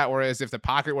 Things like that. Whereas if the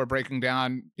pocket were breaking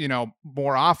down,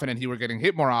 more often and he were getting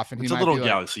hit more often, it's he a might little be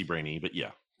galaxy brainy, but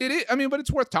yeah. It is, I mean, but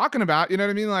it's worth talking about. You know what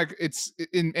I mean? Like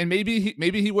and maybe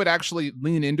he would actually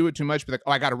lean into it too much, be like,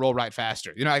 oh, I got to roll right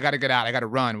faster. I got to get out, I got to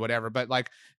run, whatever. But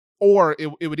like, or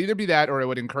it would either be that, or it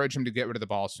would encourage him to get rid of the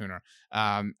ball sooner.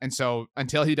 And so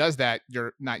until he does that,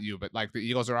 you're not you, but like the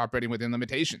Eagles are operating within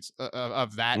limitations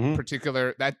of that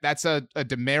particular. That's a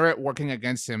demerit working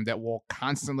against him that will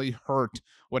constantly hurt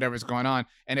whatever's going on.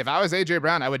 And if I was AJ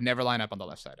Brown, I would never line up on the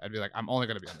left side. I'd be like, I'm only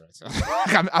going to be on the right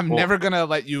side. I'm never going to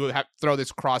let you throw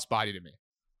this cross body to me.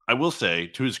 I will say,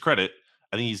 to his credit,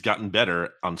 I think he's gotten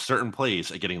better on certain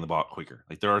plays at getting the ball quicker.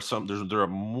 Like there's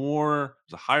a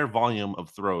higher volume of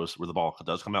throws where the ball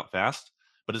does come out fast,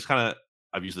 but it's kind of,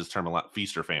 I've used this term a lot,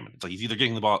 feast or famine. It's like he's either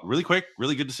getting the ball really quick,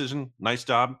 really good decision, nice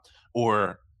job,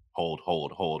 or hold.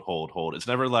 It's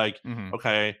never like,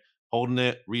 okay, holding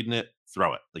it, reading it,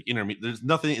 throw it. Like intermediate, there's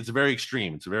nothing. It's very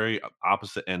extreme. It's very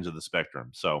opposite ends of the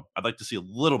spectrum. So I'd like to see a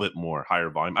little bit more higher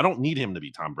volume. I don't need him to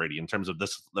be Tom Brady in terms of the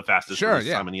fastest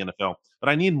time in the NFL, but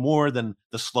I need more than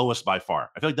the slowest by far.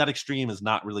 I feel like that extreme is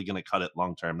not really going to cut it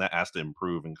long term. That has to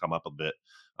improve and come up a bit.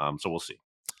 So we'll see.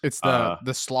 It's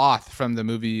the sloth from the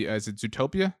movie. Is it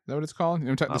Zootopia? Is that what it's called?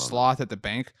 The sloth at the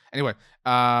bank. Anyway,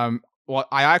 well,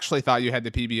 I actually thought you had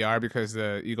the PBR because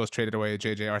the Eagles traded away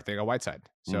JJ Arcega-Whiteside.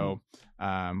 So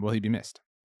will he be missed?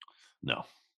 No.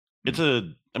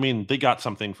 I mean, they got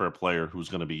something for a player who's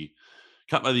going to be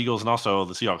cut by the Eagles, and also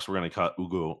the Seahawks were going to cut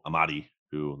Ugo Amadi,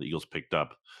 who the Eagles picked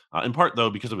up. In part,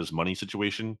 though, because of his money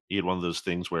situation. He had one of those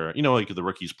things where, like the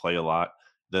rookies play a lot,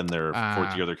 then their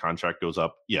fourth year, their contract goes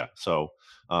up. Yeah. So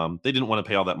they didn't want to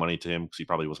pay all that money to him because he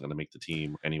probably wasn't going to make the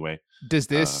team anyway. Does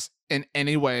this in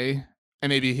any way And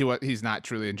maybe he's not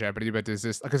truly in jeopardy, but does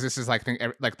this, because this is like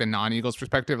the non-Eagles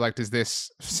perspective, like does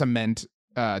this cement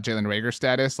Jalen Reagor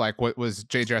status? Like, what was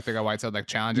JJ Arcega-Whiteside like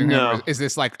challenging him, or No. is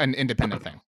this like an independent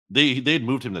thing? They'd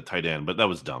moved him to tight end, but that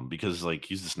was dumb because like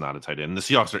he's just not a tight end. And the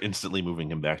Seahawks are instantly moving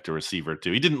him back to receiver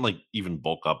too. He didn't like even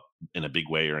bulk up in a big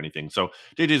way or anything. So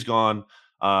JJ's gone.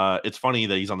 It's funny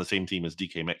that he's on the same team as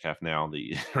DK Metcalf now,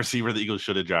 the receiver the Eagles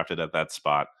should have drafted at that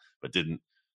spot, but didn't.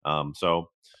 So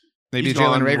Maybe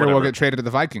Jalen Reagor will get traded to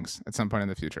the Vikings at some point in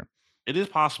the future. It is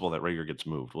possible that Reagor gets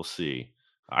moved. We'll see.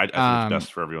 I think it's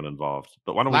best for everyone involved.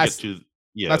 But why don't we get to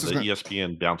the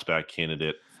ESPN bounce back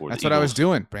candidate for that's the what Eagles, I was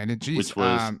doing, Brandon. Jeez. Which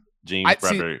was James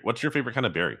Bradberry. What's your favorite kind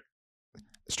of berry?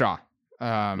 Straw.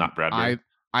 Not Bradberry.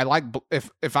 I like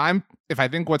if I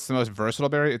think what's the most versatile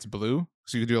berry, it's blue.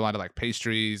 So you can do a lot of like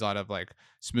pastries, a lot of like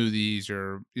smoothies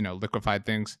or liquefied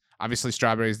things. Obviously,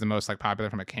 strawberry is the most like popular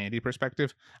from a candy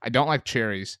perspective. I don't like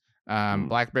cherries.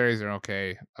 Blackberries are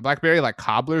okay. A blackberry like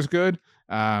cobbler's good.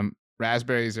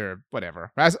 Raspberries are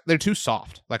whatever. They're too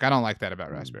soft. Like I don't like that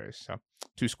about raspberries. So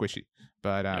too squishy.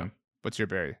 But what's your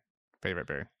favorite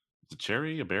berry? Is a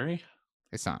cherry a berry?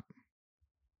 It's not.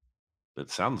 It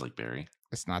sounds like berry.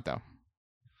 It's not though.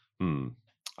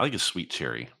 I like a sweet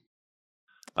cherry.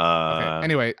 Okay.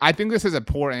 Anyway, I think this is a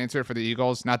poor answer for the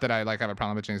Eagles. Not that I like have a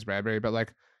problem with James Bradberry, but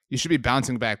like you should be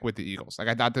bouncing back with the Eagles. Like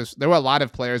I thought there were a lot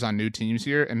of players on new teams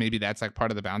here, and maybe that's like part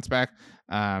of the bounce back.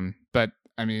 But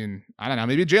I mean, I don't know.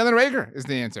 Maybe Jalen Reagor is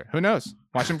the answer. Who knows?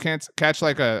 Watch him catch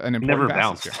like an important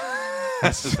pass.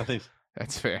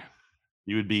 That's fair.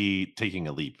 You would be taking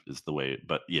a leap is the way,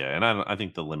 but yeah, and I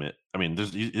think the limit. I mean,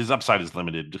 his upside is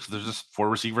limited because there's just 4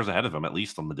 receivers ahead of him at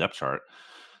least on the depth chart.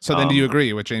 So then, do you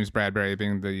agree with James Bradberry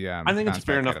being the? I think it's a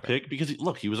fair enough pick because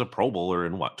look, he was a Pro Bowler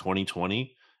in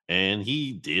 2020, and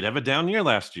he did have a down year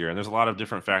last year. And there's a lot of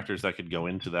different factors that could go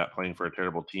into that playing for a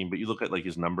terrible team. But you look at like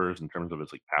his numbers in terms of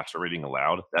his like passer rating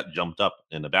allowed, that jumped up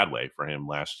in a bad way for him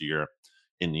last year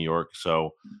in New York.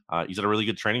 So he's at a really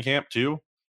good training camp too.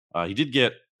 He did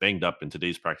get banged up in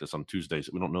today's practice on Tuesday,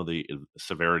 so we don't know the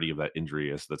severity of that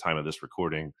injury as the time of this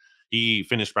recording. He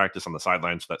finished practice on the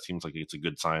sideline, so that seems like it's a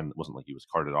good sign. It wasn't like he was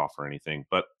carted off or anything,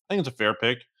 but I think it's a fair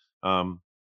pick. I'm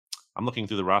looking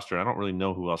through the roster. I don't really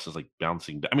know who else is like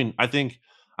bouncing. I mean, I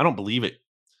don't believe it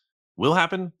will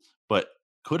happen, but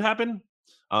could happen.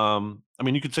 I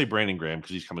mean, you could say Brandon Graham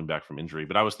because he's coming back from injury,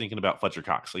 but I was thinking about Fletcher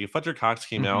Cox. Like if Fletcher Cox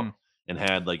came out and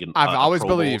had like I've always Pro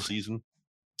believed Bowl season,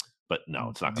 but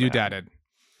no, it's not. You doubted.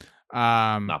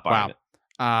 Not buying it.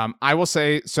 I will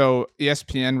say, so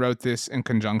ESPN wrote this in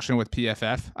conjunction with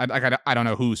PFF. I don't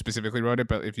know who specifically wrote it,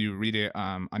 but if you read it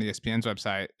on ESPN's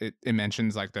website, it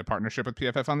mentions like the partnership with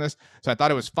PFF on this. So I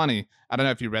thought it was funny. I don't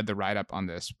know if you read the write-up on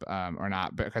this or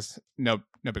not, because no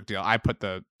big deal. I put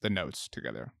the notes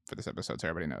together for this episode, so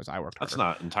everybody knows I worked harder. That's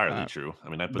not entirely true. I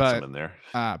mean, I put some in there.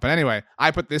 But anyway,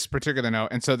 I put this particular note,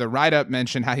 and so the write-up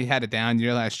mentioned how he had a down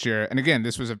year last year, and again,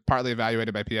 this was partly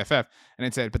evaluated by PFF, and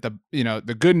it said, but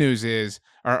the good news is,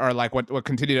 or like what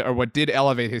continued or what did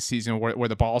elevate his season were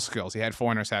the ball skills. He had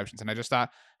 4 interceptions, and I just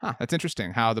thought, that's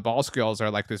interesting how the ball skills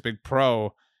are like this big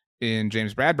pro in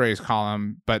James Bradberry's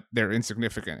column, but they're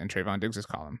insignificant in Trayvon Diggs'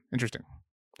 column. Interesting.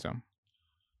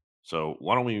 So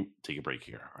why don't we take a break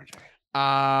here,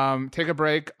 RJ? Take a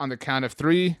break on the count of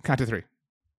 3. Count to 3.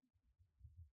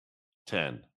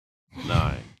 10,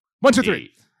 9, 1, 2,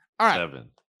 3. All right. 7,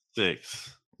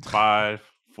 6, 5,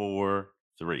 4,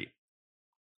 3.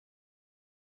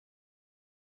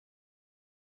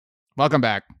 Welcome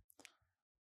back.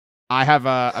 I have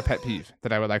a pet peeve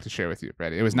that I would like to share with you,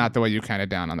 Brady. It was not the way you counted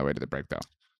down on the way to the break, though.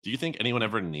 Do you think anyone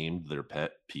ever named their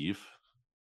pet peeve?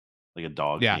 Like a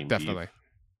dog? Yeah, definitely.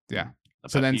 Peeve? Yeah.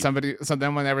 So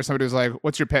then whenever somebody was like,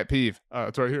 "What's your pet peeve?"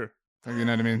 It's right here. You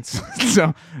know what I mean?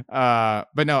 So,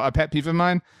 but no, a pet peeve of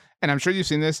mine, and I'm sure you've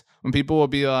seen this when people will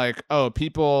be like, "Oh,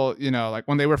 people," like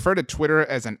when they refer to Twitter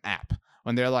as an app.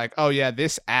 When they're like, "Oh yeah,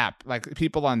 this app," like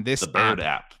people on this the bird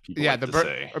app. Yeah, the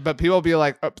bird. But people will be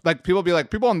like,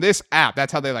 people on this app.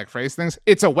 That's how they like phrase things.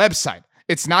 It's a website.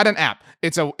 It's not an app.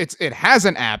 It has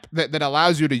an app that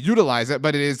allows you to utilize it,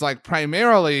 but it is like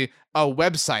primarily a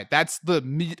website. That's the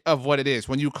meat of what it is.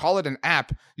 When you call it an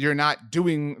app, you're not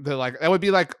doing that would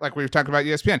be like we were talking about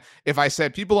ESPN. If I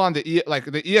said people on the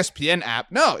ESPN app,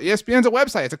 no, ESPN's a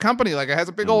website. It's a company. Like it has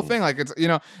a big old thing. Like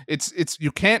it's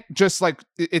you can't just like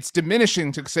it's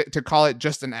diminishing to call it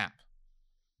just an app.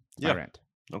 Yeah.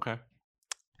 Okay.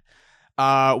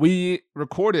 We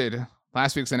recorded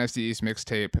last week's NFC East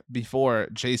mixtape before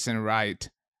Jason Wright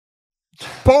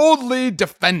boldly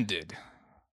defended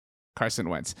Carson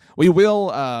Wentz. We will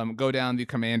go down the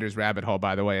Commanders rabbit hole,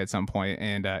 by the way, at some point,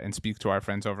 and speak to our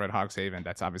friends over at Hogs Haven.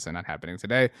 That's obviously not happening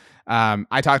today.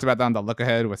 I talked about that on the look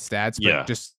ahead with stats, but Yeah.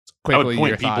 just I would quickly,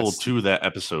 your point people thoughts. to that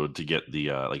episode to get the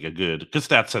like a good because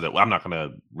Stat said it. Well, I'm not going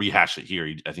to rehash it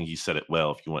here. I think he said it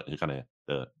well. If you want kind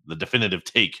of the definitive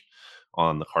take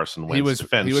on the Carson He Wentz was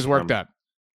defense, worked up.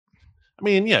 I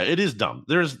mean, yeah, it is dumb.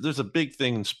 There's a big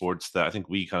thing in sports that I think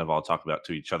we kind of all talk about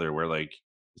to each other, where like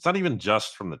it's not even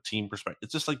just from the team perspective.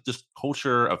 It's just like this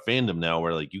culture of fandom now,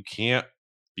 where like you can't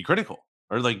be critical,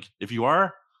 or like if you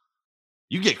are,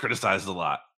 you get criticized a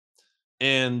lot.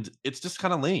 And it's just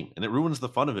kind of lame, and it ruins the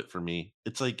fun of it for me.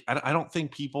 It's like I don't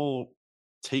think people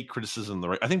take criticism the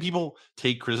right. I think people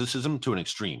take criticism to an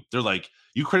extreme. They're like,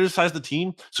 you criticize the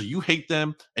team, so you hate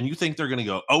them, and you think they're going to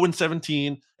go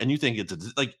 0-17, and you think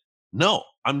like, no.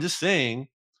 I'm just saying,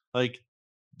 like,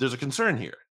 there's a concern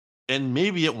here, and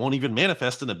maybe it won't even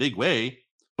manifest in a big way,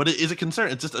 but it is a concern.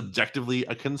 It's just objectively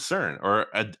a concern or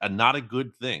a not a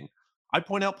good thing. I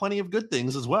point out plenty of good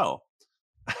things as well.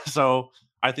 So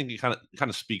I think it kind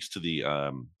of speaks to the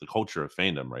culture of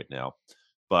fandom right now.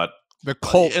 But The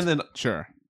cult, and then sure.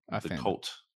 the Fandom.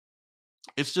 cult,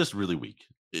 it's just really weak.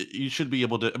 You should be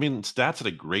able to. I mean, Stats had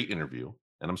a great interview,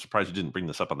 and I'm surprised you didn't bring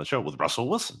this up on the show with Russell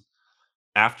Wilson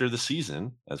after the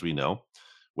season, as we know,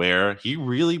 where he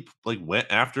really like went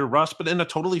after Russ, but in a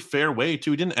totally fair way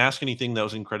too. He didn't ask anything that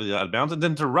was incredibly out of bounds. And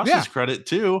then to Yeah, Russ's credit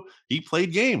too, he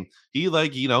played game. He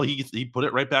like he put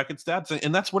it right back at Stats,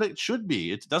 and that's what it should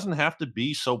be. It doesn't have to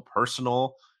be so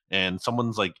personal. And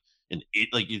someone's like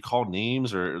like you call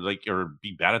names or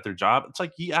be bad at their job. It's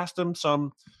like he asked them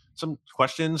some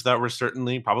questions that were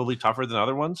certainly probably tougher than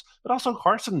other ones, but also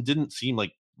Carson didn't seem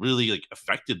like really like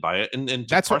affected by it. And to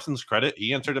that's what Carson's credit,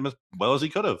 he answered him as well as he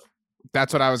could have.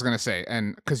 That's what I was gonna say,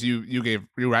 and because you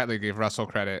rightly gave Russell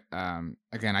credit.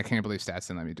 Again, I can't believe Stats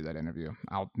didn't let me do that interview.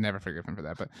 I'll never forgive him for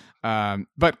that.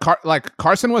 But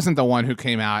Carson wasn't the one who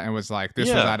came out and was like, "This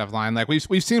was Yeah, out of line." Like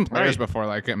we've seen players right. before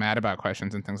like get mad about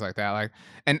questions and things like that. Like,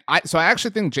 and I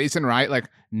actually think Jason Wright like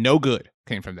no good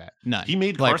came from that. None. He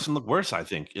made Like Carson look worse, I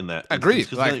think, in that instance agreed.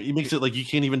 because Like he makes it like he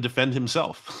can't even defend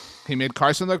himself. he made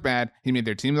Carson look bad. He made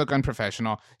their team look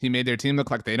unprofessional. He made their team look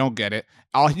like they don't get it.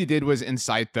 All he did was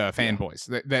incite the Yeah. fanboys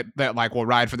that like will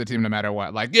ride for the team no matter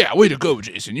what. Like, yeah, way to go,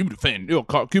 Jason. You defend. You'll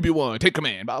call QB1, take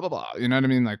command, blah blah blah. You know what I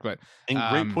mean? Like, but And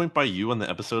great point by you on the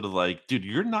episode of like, dude,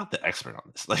 you're not the expert on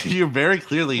this. Like, you're very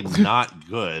clearly not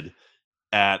good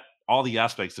at all the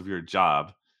aspects of your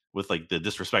job with like the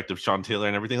disrespect of Sean Taylor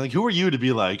and everything. Like, who are you to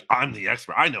be like, I'm the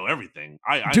expert. I know everything.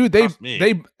 I dude, trust me.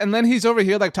 they and then he's over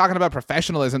here like talking about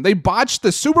professionalism. They botched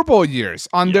the Super Bowl years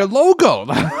on their Yeah. logo.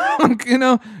 Like, you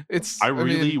know, it's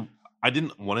I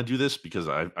didn't want to do this because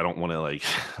I don't want to like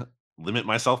limit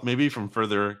myself maybe from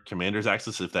further Commanders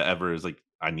access if that ever is like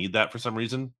I need that for some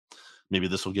reason. Maybe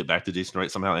this will get back to Jason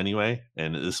Wright somehow anyway,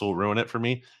 and this will ruin it for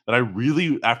me. But I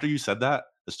really, after you said that,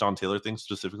 the Sean Taylor thing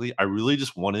specifically, I really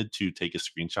just wanted to take a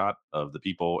screenshot of the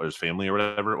people or his family or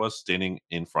whatever it was standing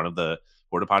in front of the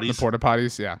porta the potties porta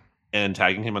potties. Yeah, and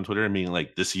tagging him on Twitter and being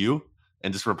like, "This you,"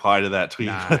 and just reply to that tweet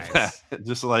with that. nice,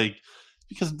 Just like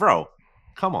because, bro,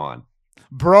 come on.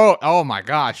 bro. Oh my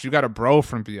gosh, you got a bro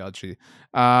from BLG.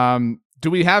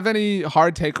 Do we have any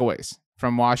hard takeaways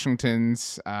from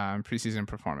Washington's preseason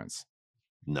performance?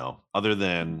 No, other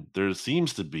than there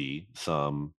seems to be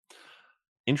some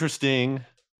interesting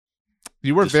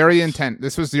You were very discourse. intent.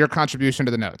 This was your contribution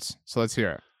to the notes, so let's hear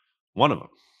it. One of them,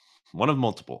 one of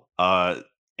multiple.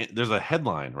 There's a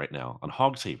headline right now on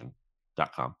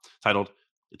hogshaven.com titled,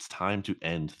 "It's time to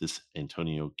end this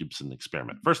Antonio Gibson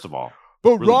experiment." First of all,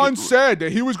 But really Ron good. said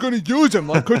that he was going to use him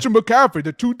like Christian McCaffrey.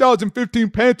 The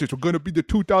 2015 Panthers were going to be the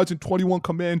 2021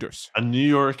 Commanders. A New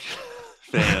York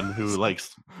fan who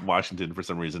likes Washington for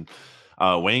some reason,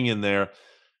 weighing in there.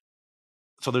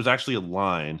 So there's actually a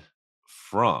line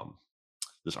from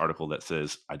this article that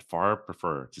says, "I'd far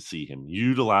prefer to see him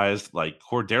utilized like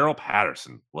Cordero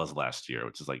Patterson was last year,"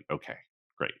 which is like, okay,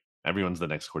 great. Everyone's the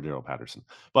next Cordero Patterson.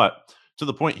 But to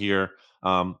the point here,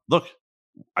 look,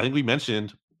 I think we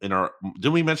mentioned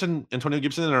didn't we mention Antonio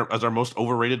Gibson as our most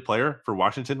overrated player for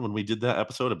Washington when we did that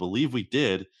episode? I believe we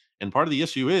did. And part of the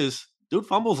issue is dude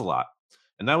fumbles a lot.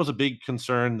 And that was a big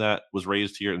concern that was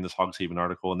raised here in this Hogs Haven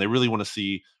article. And they really want to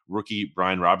see rookie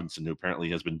Brian Robinson, who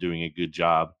apparently has been doing a good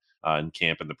job in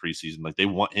camp in the preseason. Like they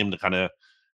want him to kind of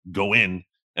go in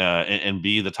and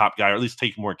be the top guy, or at least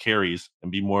take more carries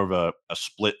and be more of a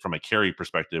split from a carry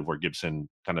perspective, where Gibson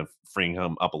kind of freeing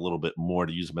him up a little bit more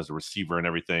to use him as a receiver and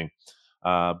everything.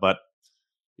 But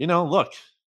look,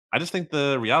 I just think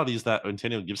the reality is that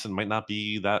Antonio Gibson might not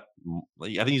be that. I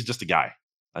think he's just a guy.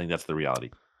 I think that's the reality.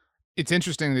 It's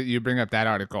interesting that you bring up that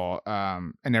article,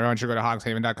 and everyone should go to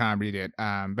hogshaven.com, read it.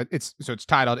 But it's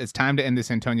titled "It's Time to End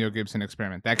This Antonio Gibson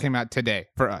Experiment." That came out today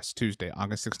for us, Tuesday,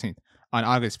 August 16th. On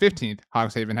August 15th,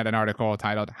 Hogshaven had an article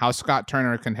titled "How Scott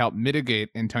Turner Can Help Mitigate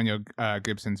Antonio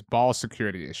Gibson's Ball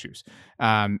Security Issues."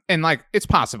 And like, it's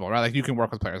possible, right? Like, you can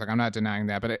work with players. Like, I'm not denying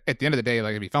that. But at the end of the day,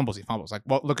 like, if he fumbles, he fumbles. Like,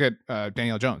 well, look at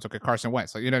Daniel Jones. Look at Carson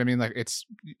Wentz. Like, you know what I mean? Like, it's,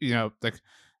 like,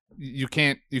 you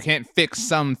can't fix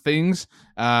some things.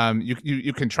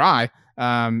 You can try.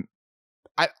 The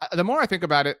more I think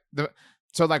about it,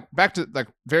 so like, back to, like,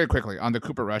 very quickly on the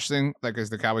Cooper Rush thing, like, as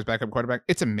the Cowboys backup quarterback,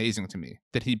 it's amazing to me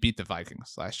that he beat the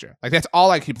Vikings last year. Like, that's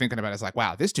all I keep thinking about is like,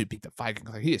 wow, this dude beat the Vikings.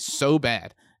 Like, he is so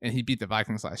bad, and he beat the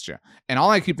Vikings last year. And all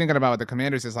I keep thinking about with the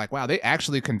Commanders is like, wow, they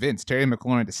actually convinced Terry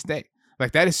McLaurin to stay.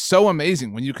 Like, that is so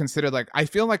amazing when you consider, like, I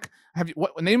feel like,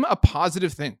 name a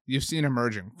positive thing you've seen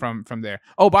emerging from there.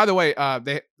 Oh, by the way,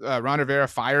 Ron Rivera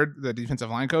fired the defensive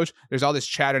line coach. There's all this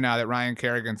chatter now that Ryan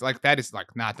Kerrigan's, like, that is,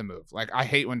 like, not the move. Like, I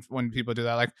hate when people do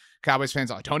that. Like, Cowboys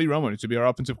fans are like, Tony Romo needs to be our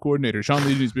offensive coordinator. Sean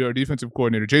Lee needs to be our defensive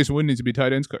coordinator. Jason Witten needs to be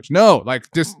tight ends coach. No, like,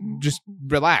 just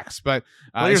relax. But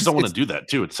players don't want to do that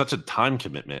too. It's such a time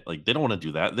commitment. Like, they don't want to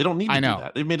do that. They don't need to do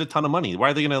that. They've made a ton of money.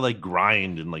 Why are they going to, like,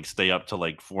 grind and, like, stay up till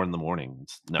like 4 a.m?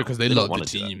 No, because they love the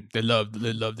team. They love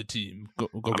the team. Go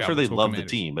I'm sure they love the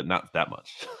team, but not that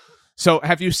much. So,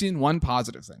 have you seen one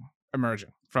positive thing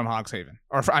emerging from Hogshaven,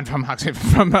 or from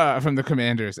Hogshaven, from the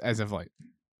Commanders as of late?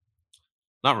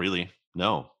 Not really.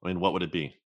 No. I mean, what would it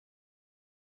be?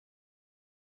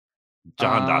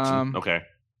 Jahan Dotson. Okay.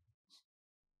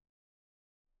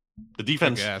 The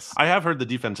defense. I have heard the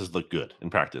defenses look good in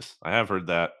practice. I have heard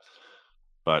that,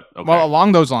 but okay. Well,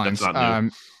 along those lines,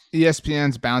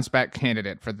 ESPN's bounce back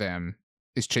candidate for them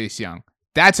is Chase Young.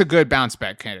 That's a good bounce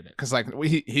back candidate because, like,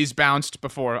 he's bounced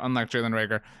before, unlike Jalen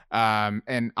Reagor,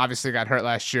 and obviously got hurt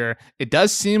last year. It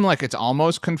does seem like it's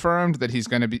almost confirmed that he's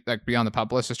going to be on the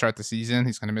PUP list to start the season.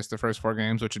 He's going to miss the first 4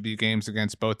 games, which would be games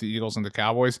against both the Eagles and the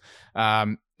Cowboys.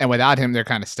 And without him, they're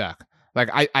kind of stuck. Like,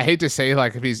 I hate to say,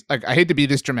 like, if he's, like, I hate to be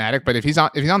this dramatic, but if he's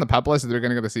on the PUP list, they're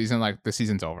going to go the season, like, the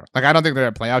season's over. Like, I don't think they're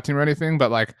a playoff team or anything,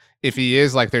 but, like, if he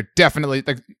is, like, they're definitely,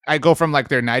 like, I go from, like,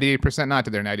 their 98% not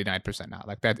to their 99% not.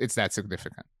 Like, that, it's that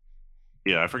significant.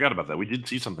 Yeah, I forgot about that. We did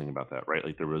see something about that, right?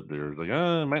 Like, they're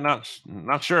like, might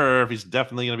not sure if he's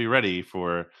definitely going to be ready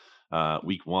for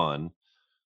week 1.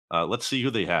 Let's see who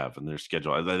they have in their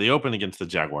schedule. They open against the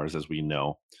Jaguars, as we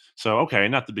know. So, okay,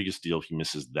 not the biggest deal if he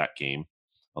misses that game.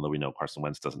 Although we know Carson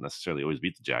Wentz doesn't necessarily always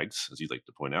beat the Jags, as you'd like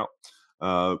to point out.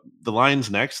 The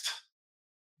Lions next.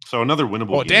 So another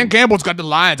winnable game. Dan Campbell's got the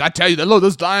Lions. I tell you,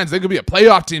 those Lions, they could be a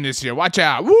playoff team this year. Watch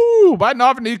out. Woo! Biting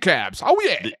off kneecaps. Oh,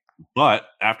 yeah. But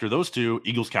after those 2,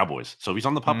 Eagles, Cowboys. So if he's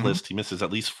on the PUP list, he misses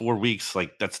at least 4 weeks.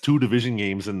 Like, that's 2 division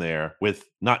games in there with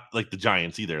not like the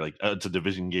Giants either. Like, it's a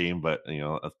division game, but,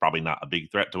 it's probably not a big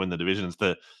threat to win the division. It's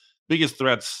the biggest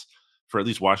threats for at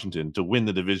least Washington to win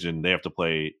the division. They have to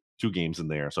play 2 games in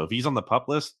there. So if he's on the PUP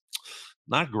list,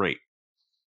 not great.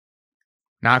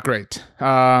 Not great.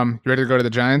 You ready to go to the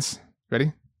Giants?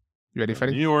 Ready? You ready,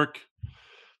 Freddie? New York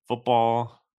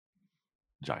football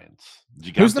Giants.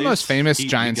 Gigantes? Who's the most famous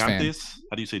Giants fan?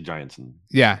 How do you say Giants?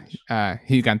 Yeah,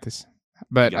 Gigantes.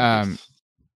 But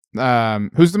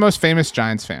who's the most famous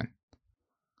Giants fan?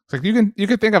 It's like, you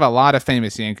can think of a lot of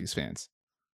famous Yankees fans.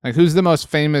 Like, who's the most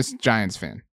famous Giants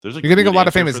fan? You can think of a lot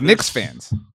of famous Knicks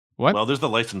fans. What? Well, there's the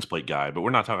license plate guy, but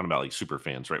we're not talking about, like, super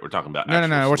fans, right? We're talking about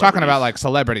no. We're talking about, like,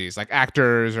 celebrities, like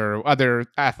actors or other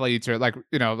athletes, or, like,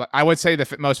 I would say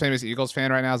the most famous Eagles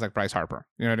fan right now is, like, Bryce Harper.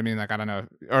 You know what I mean? Like, I don't know,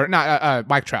 or not.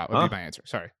 Mike Trout would be my answer.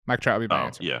 Sorry, Mike Trout would be my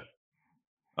answer. Yeah.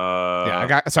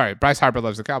 Sorry. Bryce Harper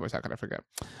loves the Cowboys. How could I forget?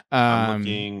 I'm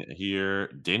looking here.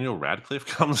 Daniel Radcliffe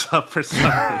comes up for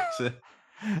some reason.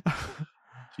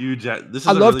 Huge. This is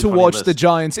I love to watch the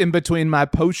Giants in between my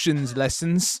potions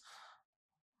lessons.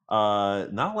 Not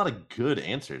a lot of good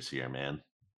answers here, man.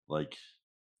 Like,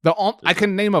 I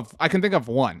can think of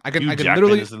one. I can Jackman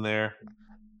literally is in there.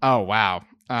 Oh, wow.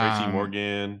 Tracy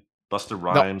Morgan, Buster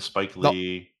Rhymes, Spike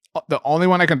Lee. The only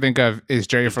one I can think of is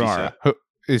Jerry Ferrara,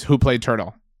 who played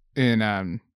Turtle in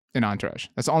Entourage.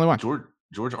 That's the only one.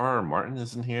 George R.R. Martin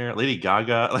is in here. Lady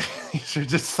Gaga. Like, these are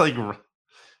just, like,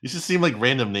 these just seem like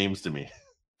random names to me.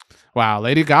 Wow,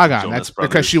 Lady Gaga. That's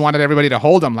because she wanted everybody to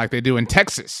hold them like they do in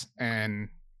Texas, and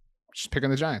she's picking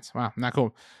the Giants. Wow, not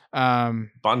cool. Bon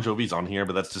Jovi's on here,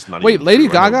 but that's just not. Wait, Lady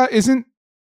Gaga isn't?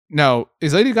 No,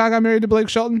 is Lady Gaga married to Blake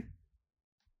Shelton?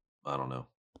 I don't know.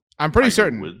 I'm pretty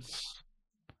certain. Woods?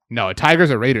 No, Tiger's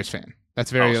a Raiders fan.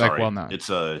 That's very well known. It's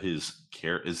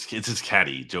his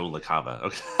caddy, Joe LaCava.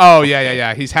 Okay. Oh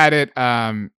yeah. He's had it.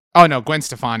 Oh no, Gwen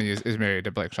Stefani is married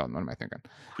to Blake Shelton. What am I thinking?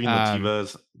 Queen Um, Latifah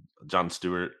is Jon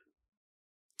Stewart.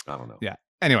 I don't know. yeah.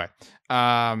 Anyway,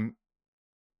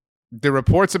 the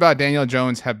reports about Daniel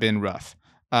Jones have been rough.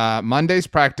 Monday's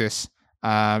practice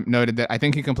noted that I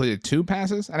think he completed 2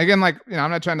 passes. And again, like,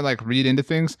 I'm not trying to like read into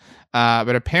things,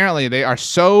 but apparently they are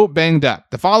so banged up.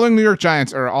 The following New York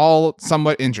Giants are all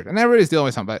somewhat injured, and everybody's dealing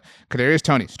with something. But Kadarius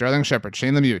Toney, Sterling Shepard,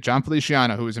 Shane Lemieux, John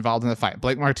Feliciano, who was involved in the fight,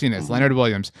 Blake Martinez, Mhm. Leonard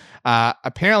Williams.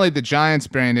 Apparently the Giants,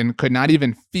 Brandon, could not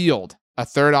even field a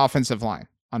third offensive line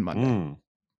on Monday.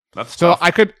 That's So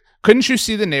tough. couldn't you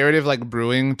see the narrative like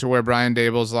brewing to where Brian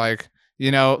Dable's like,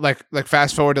 like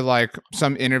fast forward to like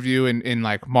some interview in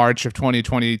like March of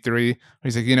 2023.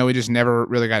 He's like, we just never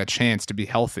really got a chance to be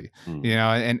healthy,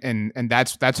 Mm. and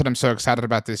that's what I'm so excited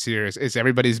about this year is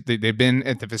they've been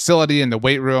at the facility and the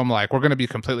weight room. Like, we're going to be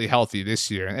completely healthy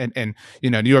this year. And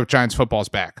New York Giants football's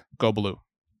back. Go blue.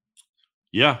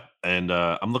 Yeah, and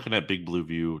I'm looking at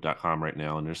bigblueview.com right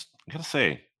now, and I gotta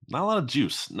say, not a lot of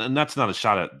juice. And that's not a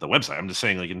shot at the website. I'm just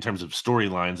saying, like, in terms of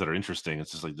storylines that are interesting,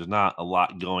 it's just like there's not a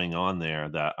lot going on there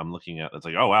that I'm looking at. That's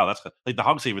like, oh wow, that's like the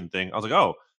Hogshaven thing. I was like,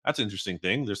 oh, that's an interesting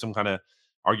thing. There's some kind of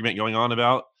argument going on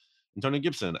about Antonio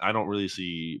Gibson. I don't really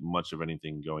see much of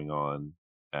anything going on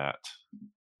at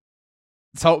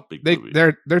So Big Blue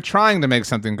View. they're trying to make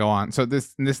something go on. So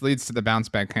this leads to the bounce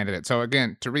back candidate. So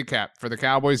again, to recap, for the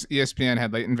Cowboys, ESPN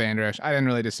had Leighton Vander Esch. I didn't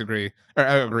really disagree, or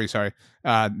I agree. Sorry,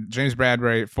 James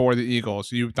Bradbury for the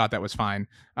Eagles. You thought that was fine.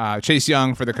 Chase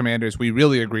Young for the Commanders. We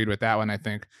really agreed with that one. I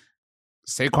think.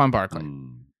 Saquon Barkley.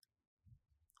 Mm.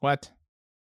 What?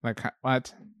 Like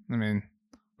what? I mean,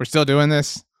 we're still doing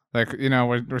this. Like,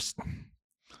 we're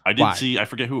I did why? see, I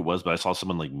forget who it was, but I saw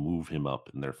someone like move him up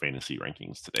in their fantasy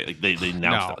rankings today. Like they announced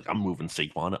No. that, like, I'm moving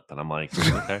Saquon up, and I'm like,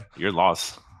 okay, your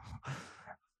loss.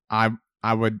 I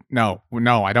would no.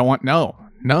 I don't want no.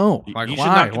 Like, He should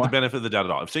why? not get the benefit of the doubt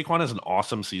at all. If Saquon has an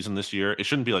awesome season this year, it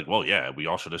shouldn't be like, well, yeah, we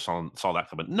all should have saw that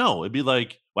coming. No, it'd be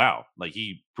like, wow, like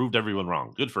he proved everyone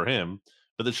wrong. Good for him.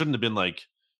 But it shouldn't have been like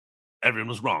everyone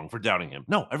was wrong for doubting him.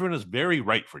 No, everyone is very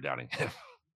right for doubting him.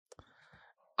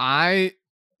 I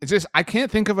I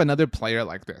can't think of another player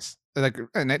like this. Like,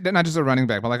 and not just a running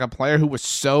back, but like a player who was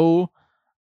so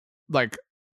like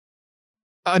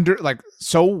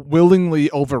so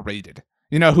willingly overrated.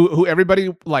 Who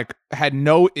everybody like had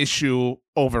no issue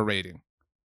overrating.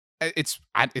 It's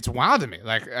wild to me.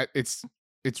 Like, it's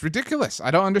ridiculous.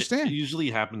 I don't It understand. usually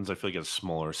happens, I feel like, at a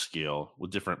smaller scale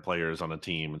with different players on a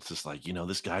team. It's just like,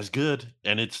 this guy's good.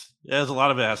 And as a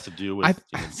lot of it has to do I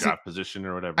with see. draft position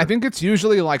or I whatever. think it's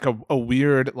usually like a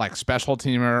weird like special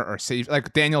teamer or safe,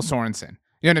 like Daniel Sorensen.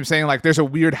 You know what I'm saying? Like, there's a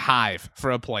weird hive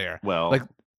for a player. Like, Well,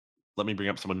 let me bring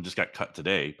up someone who just got cut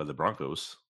today by the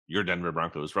Broncos. Your Denver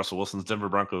Broncos, Russell Wilson's Denver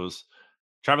Broncos,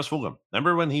 Travis Fulgham.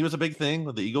 Remember when he was a big thing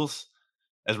with the Eagles?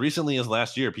 As recently as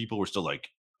last year, people were still like,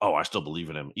 "Oh, I still believe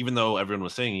in him," even though everyone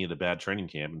was saying he had a bad training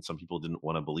camp, and some people didn't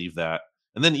want to believe that.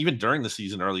 And then even during the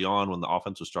season, early on, when the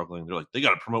offense was struggling, they're like, "They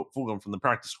got to promote Fulgham from the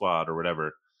practice squad or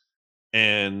whatever."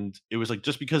 And it was like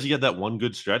just because he had that one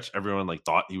good stretch, everyone like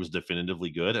thought he was definitively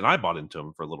good, and I bought into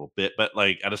him for a little bit. But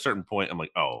like at a certain point, I'm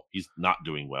like, "Oh, he's not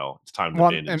doing well. It's time to well,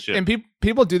 abandon and ship."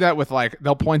 people do that with like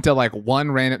they'll point to like one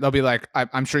random. They'll be like,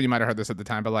 I'm sure you might have heard this at the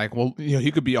time, but like, well,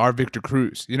 he could be our Victor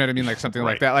Cruz. You know what I mean? Like something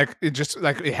like Right. that. Like, it just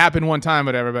like it happened one time,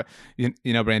 whatever. But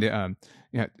Brandon,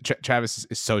 Travis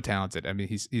is so talented. I mean,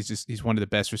 he's one of the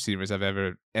best receivers I've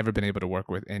ever been able to work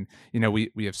with, and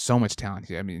we have so much talent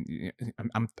here. I mean,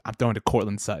 I'm throwing to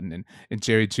Cortland Sutton and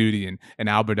Jerry Jeudy and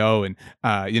Albert O and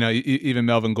even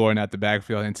Melvin Gordon at the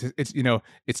backfield. And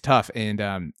it's tough. And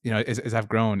as I've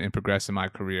grown and progressed in my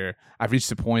career, I've reached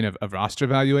the point of roster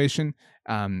evaluation.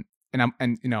 I'm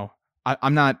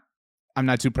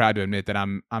not too proud to admit that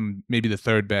I'm maybe the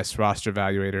third best roster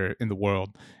evaluator in the world,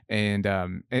 and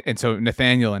so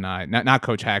Nathaniel and I, not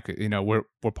Coach Hackett, we're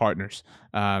partners.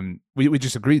 We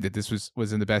just agreed that this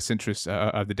was in the best interest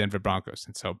of the Denver Broncos,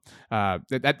 and so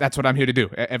that's what I'm here to do.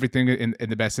 Everything in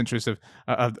the best interest of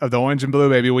the orange and blue,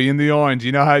 baby. We in the orange.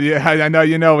 You know how? Yeah, I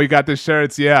know. We got the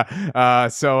shirts. Yeah.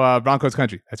 So Broncos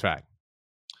country. That's right.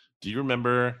 Do you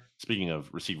remember? Speaking of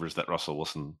receivers that Russell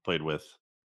Wilson played with,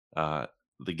 uh,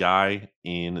 the guy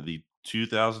in the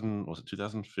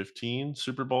 2015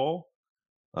 Super Bowl,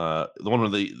 the one where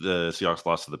the Seahawks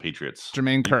lost to the Patriots.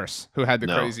 Jermaine You, Curse, who had the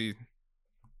no, crazy.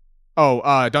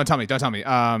 Oh, don't tell me. you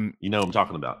know what I'm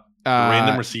talking about. The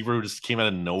random Uh, receiver who just came out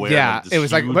of nowhere in yeah, like this it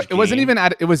was like, but huge it wasn't game.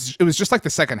 even it was just like the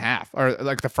second half or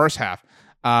like the first half.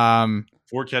 Um,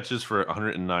 4 catches for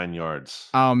 109 yards.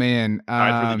 oh man,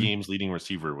 Tied for the game's leading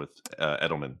receiver with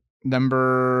Edelman.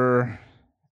 number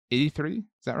 83. Is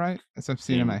that right? That's what I'm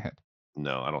seeing in my Name head.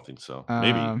 No, I don't think so.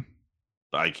 Maybe, Um,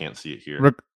 but I can't see it here.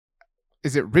 Ric-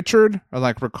 is it Richard or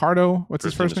like Ricardo? What's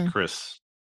his First name first is name? Chris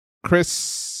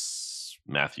Chris.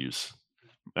 Matthews.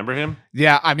 Remember him?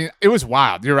 Yeah, I mean, it was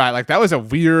wild. You're right. Like that was a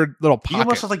weird little He almost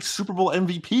pocket. has like Super Bowl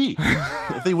MVP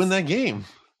if they win that game.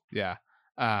 Yeah.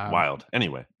 Wild.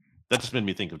 Anyway, that just made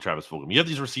me think of Travis Fulgham. You have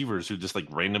these receivers who just like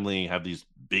randomly have these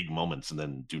big moments and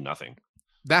then do nothing.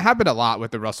 That happened a lot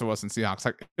with the Russell Wilson Seahawks.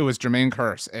 Like it was Jermaine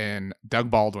Kearse and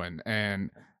Doug Baldwin and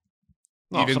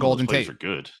even some Golden of those plays Tate. are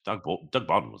good. Doug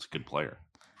Baldwin was a good player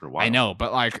for a while. I know,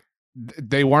 but like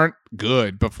they weren't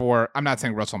good before. I'm not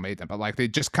saying Russell made them, but like they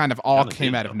just kind of all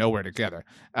came out of nowhere together.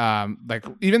 Like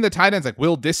even the tight ends, like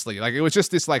Will Dissly, like it was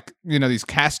just this like these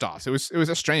cast offs. It was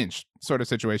a strange sort of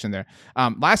situation there.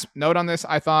 Last note on this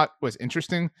I thought was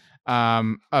interesting.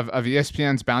 Of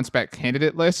ESPN's bounce back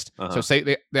candidate list. So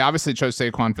say they obviously chose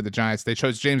Saquon for the Giants. They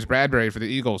chose James Bradbury for the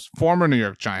Eagles, former New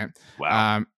York Giant.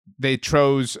 Wow. They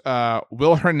chose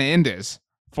Will Hernandez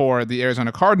for the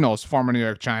Arizona Cardinals, former New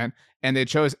York Giant, and they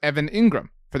chose Evan Ingram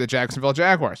for the Jacksonville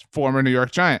Jaguars, former New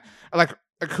York Giant. Like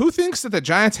who thinks that the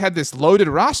Giants had this loaded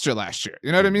roster last year?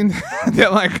 You know what I mean?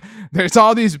 That like there's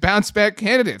all these bounce back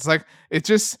candidates. Like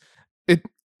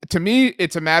to me,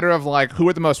 it's a matter of like who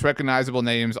are the most recognizable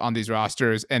names on these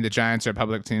rosters, and the Giants are a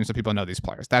public team, so people know these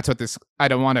players. That's what this. I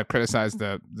don't want to criticize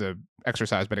the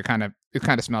exercise, but it kind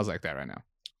of smells like that right now.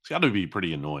 It's got to be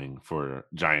pretty annoying for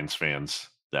Giants fans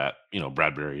that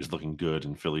Bradbury is looking good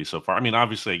in Philly so far. I mean,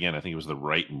 obviously, again, I think it was the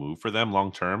right move for them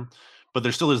long term, but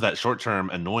there still is that short term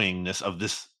annoyingness of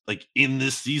this, like in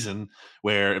this season,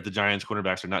 where if the Giants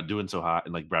cornerbacks are not doing so hot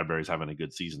and like Bradbury's having a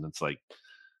good season, it's like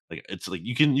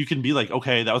you can be like,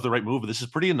 okay, that was the right move, but this is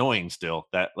pretty annoying still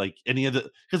that like any of the,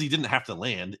 because he didn't have to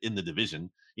land in the division.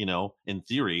 In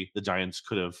theory, the Giants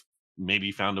could have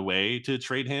maybe found a way to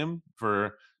trade him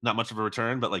for not much of a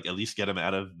return, but like at least get him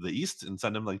out of the East and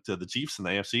send him like to the Chiefs in the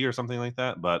AFC or something like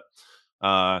that. But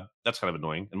that's kind of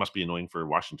annoying. It must be annoying for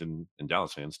Washington and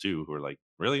Dallas fans too, who are like,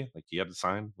 really, like he had to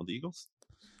sign with the Eagles.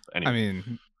 Anyway. I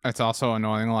mean, it's also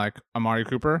annoying. Like Amari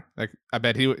Cooper, like I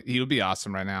bet he would be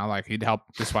awesome right now. Like he'd help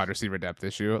this wide receiver depth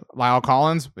issue. Lyle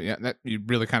Collins, but yeah, that you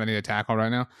really kind of need a tackle right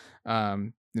now.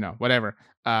 Whatever.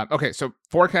 Okay, so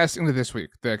forecasting to this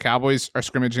week, the Cowboys are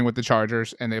scrimmaging with the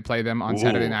Chargers, and they play them on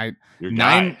Saturday night,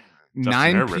 9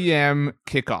 p.m.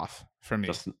 kickoff for me.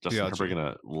 Justin Herbert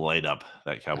gonna light up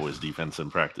that Cowboys defense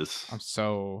in practice.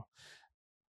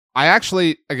 I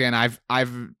actually, again,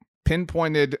 I've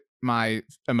pinpointed my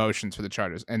emotions for the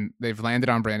Chargers, and they've landed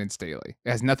on Brandon Staley.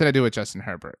 It has nothing to do with Justin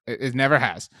Herbert. It never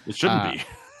has. It shouldn't be.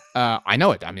 I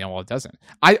know it. I mean, well, it doesn't.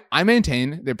 I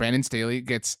maintain that Brandon Staley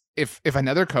gets, if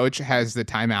another coach has the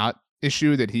timeout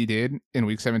issue that he did in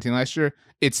Week 17 last year,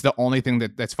 it's the only thing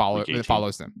that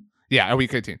follows them. Yeah,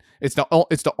 Week 18. It's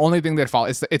the only thing that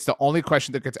follows. It's the only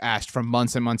question that gets asked for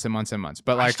months and months and months and months.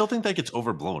 But like, I still think that gets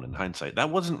overblown in hindsight.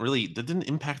 That didn't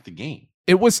impact the game.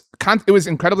 It was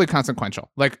incredibly consequential.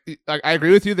 Like I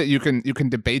agree with you that you can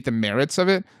debate the merits of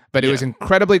it, but it was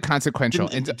incredibly consequential.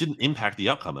 It didn't impact the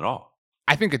outcome at all.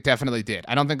 I think it definitely did.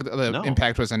 I don't think the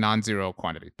impact was a non-zero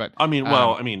quantity, but I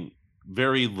mean,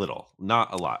 very little,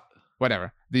 not a lot.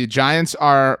 Whatever. The Giants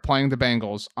are playing the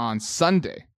Bengals on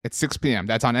Sunday at 6 p.m.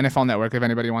 That's on NFL Network if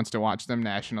anybody wants to watch them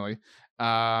nationally.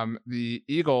 The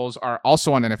Eagles are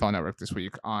also on NFL Network this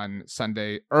week on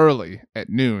Sunday early at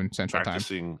noon Central Time.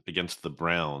 Practicing against the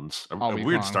Browns. A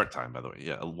weird start time, by the way.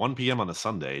 Yeah, 1 p.m. on a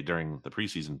Sunday during the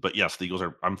preseason. But yes, the Eagles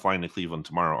I'm flying to Cleveland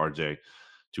tomorrow, RJ,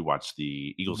 to watch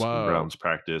the Eagles and Browns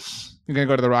practice. You're going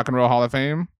to go to the Rock and Roll Hall of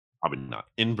Fame? Probably not.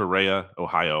 In Berea,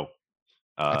 Ohio.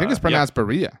 I think it's pronounced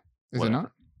Berea. Is it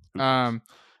not? So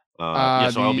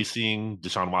I'll be seeing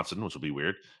Deshaun Watson, which will be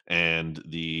weird, and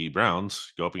the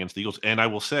Browns go up against the Eagles. And I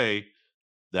will say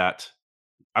that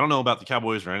I don't know about the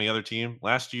Cowboys or any other team.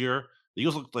 Last year, the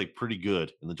Eagles looked like pretty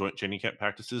good in the joint training camp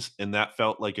practices, and that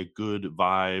felt like a good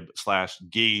vibe /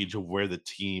 gauge of where the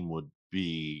team would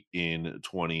be in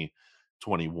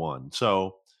 2021.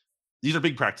 So these are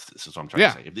big practices, is what I'm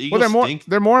trying to say. If the Eagles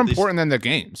they're more important than the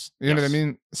games. You know what I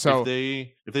mean? So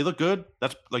if they look good,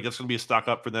 that's going to be a stock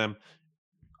up for them.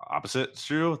 Opposite, it's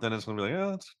true. Then it's going to be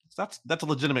like, that's a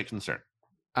legitimate concern.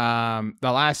 The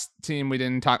last team we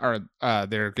didn't talk, or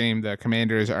their game, the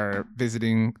Commanders are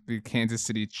visiting the Kansas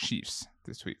City Chiefs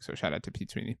this week. So shout out to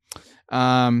Pete Sweeney.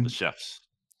 The chefs.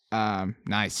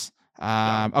 Nice.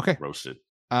 Okay. Roasted.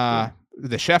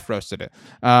 The chef roasted it.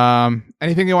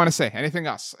 Anything you want to say? Anything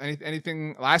else?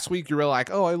 Anything? Last week you were like,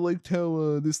 "Oh, I liked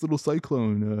how this little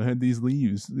cyclone had these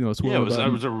leaves." It was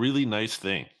a really nice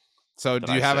thing. So,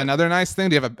 do you have another nice thing?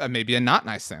 Do you have maybe a not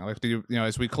nice thing? Like, do you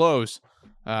as we close?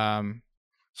 So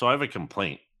I have a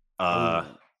complaint.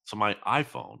 So my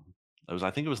iPhone, I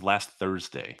think it was last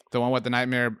Thursday. The one with the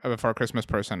Nightmare Before Christmas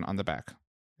person on the back.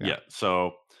 Yeah. Yeah.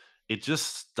 So it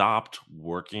just stopped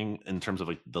working in terms of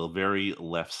like the very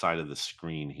left side of the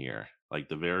screen here. Like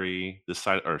this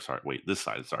side, or sorry, wait, this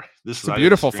side, sorry. This It's a side of the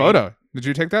beautiful screen. photo. Did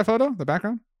you take that photo? The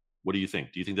background? What do you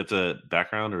think? Do you think that's a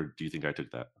background or do you think I took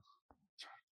that?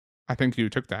 I think you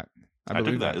took that. I I took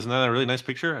believe that. that. Isn't that a really nice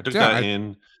picture? I took Yeah. that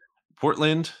in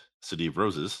Portland, City of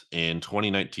Roses in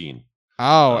 2019.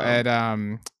 Oh, Um,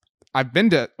 and I've been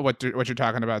to what you're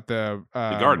talking about. the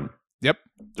garden. Yep,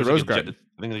 the There's Rose like Garden.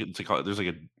 I think it's called, there's like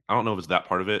a, I don't know if it's that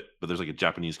part of it, but there's like a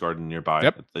Japanese garden nearby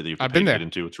Yep, that you have to I've pay been to get there.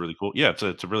 into. It's really cool. Yeah, it's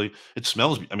a really, it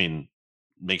smells, I mean,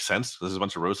 makes sense. There's a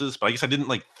bunch of roses, but I guess I didn't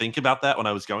like think about that when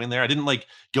I was going there. I didn't like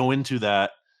go into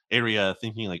that area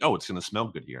thinking like, oh, it's gonna smell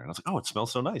good here. And I was like, oh, it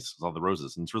smells so nice with all the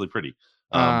roses and it's really pretty.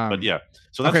 But Um, yeah,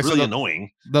 so okay, that's so really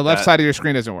annoying the left that side of your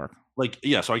screen doesn't work. like,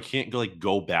 yeah, so I can't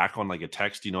go back on like a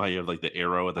text. You know how you have like the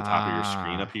arrow at the top of your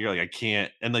screen up Ah, here? Like I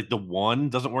can't, and like the one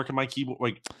doesn't work in my keyboard.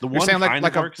 Like the you're one saying kind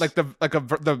of works. the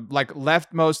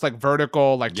leftmost like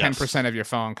vertical like Yes. 10% of your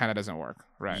phone kind of doesn't work,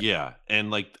 right? Yeah,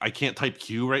 and like I can't type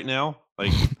Q right now.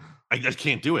 Like I just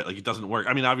can't do it. Like it doesn't work.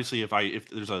 I mean, obviously, if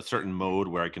there's a certain mode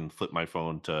where I can flip my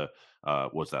phone to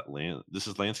what's that land? This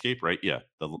is landscape, right? Yeah,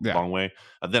 the Yeah. long way.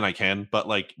 Then I can, but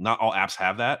like not all apps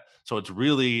have that, so it's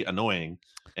really annoying.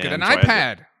 Get an And so I had to,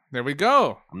 iPad. There we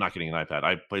go. I'm not getting an iPad.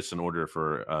 I placed an order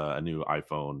for a new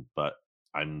iPhone, but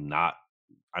I'm not.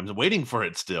 I'm waiting for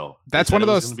it still. They That's said one of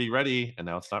it was those. going to be ready, and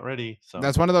now it's not ready. So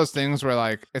That's one of those things where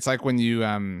like it's like when you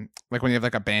have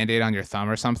like a band-aid on your thumb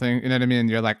or something, you know what I mean?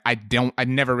 You're like, I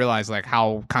never realized like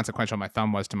how consequential my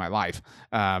thumb was to my life.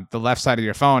 The left side of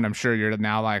your phone, I'm sure you're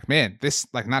now like, man, this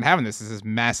like not having this is this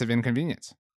massive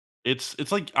inconvenience.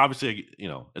 it's like obviously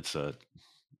it's a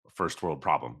first world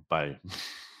problem by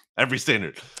every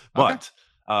standard, Okay. but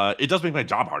it does make my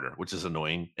job harder, which is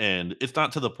annoying. And it's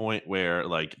not to the point where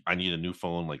like I need a new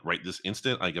phone like right this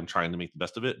instant. Like I'm trying to make the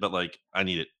best of it, but like I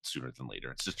need it sooner than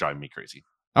later. It's just driving me crazy.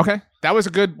 Okay. That was a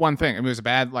good one thing. I mean, it was a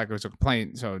bad, like it was a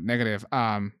complaint, so negative.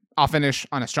 I'll finish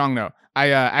on a strong note. I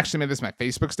actually made this my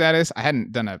Facebook status. I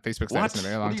hadn't done a Facebook status What? in a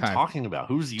very What long are you time. talking about?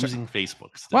 Who's using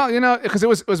Facebook still? Well, because it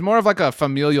was more of like a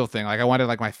familial thing. Like I wanted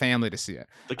like my family to see it.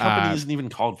 The company isn't even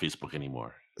called Facebook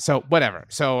anymore. So whatever.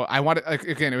 So I wanted, like,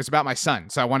 again, it was about my son.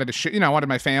 So I wanted to, I wanted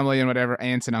my family and whatever,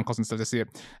 aunts and uncles and stuff to see it.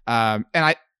 And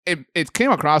it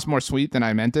came across more sweet than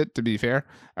I meant it, to be fair,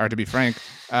 or to be frank.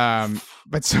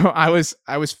 But so I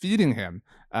was feeding him,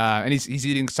 and he's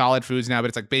eating solid foods now, but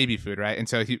it's like baby food, right? And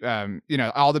so he,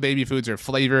 all the baby foods are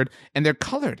flavored and they're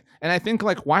colored. And I think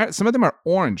like, why some of them are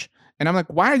orange. And I'm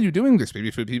like, why are you doing this, baby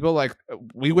food people? Like,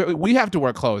 we have to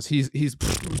wear clothes. He's,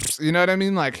 you know what I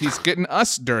mean? Like, he's getting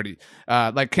us dirty.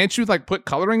 Like, can't you like put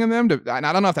coloring in them? And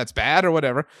I don't know if that's bad or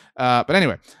whatever. But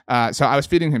anyway, so I was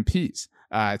feeding him peas.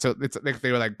 So it's like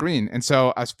they were like green, and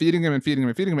so I was feeding him,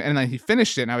 and then he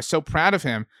finished it, and I was so proud of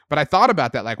him. But I thought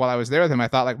about that, like while I was there with him, I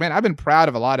thought like, man, I've been proud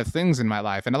of a lot of things in my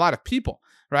life, and a lot of people,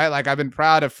 right? Like I've been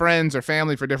proud of friends or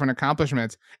family for different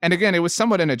accomplishments. And again, it was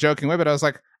somewhat in a joking way, but I was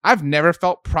like, I've never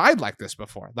felt pride like this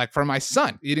before. Like for my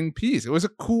son eating peas, it was a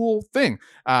cool thing.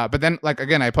 But then, like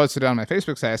again, I posted it on my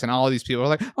Facebook status, and all of these people were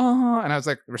like, "Oh," and I was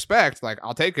like, "Respect, like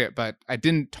I'll take it," but I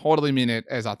didn't totally mean it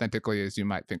as authentically as you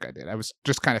might think I did. I was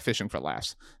just kind of fishing for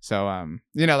laughs. So,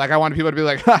 like I wanted people to be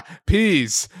like, "Ha,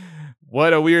 peas,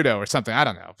 what a weirdo," or something. I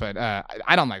don't know, but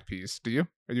I don't like peas. Do you?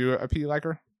 Are you a pea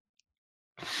liker?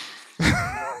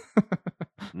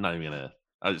 Not even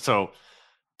gonna. So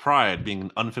pride being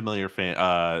an unfamiliar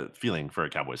feeling for a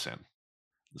Cowboys fan.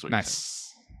 That's what you're saying.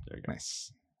 Nice. There you go.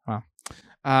 Nice. Wow.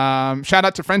 Shout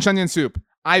out to French onion soup,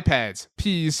 iPads,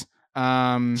 peas.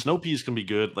 Snow peas can be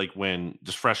good, like when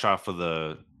just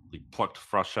plucked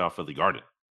fresh off of the garden.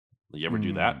 You ever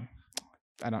do that?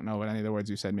 I don't know what any of the words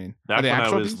you said mean. Back Are they when I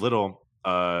actual was peas? little,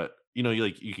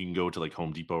 you can go to like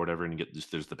Home Depot or whatever and get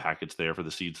there's the packets there for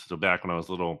the seeds. So back when I was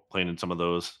little, planted some of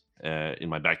those in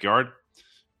my backyard,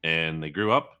 and they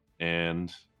grew up, and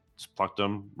just plucked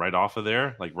them right off of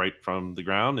there, like right from the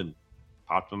ground, and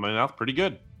popped them in my mouth. Pretty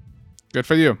good. Good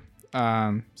for you.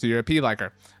 So you're a pea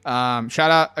liker.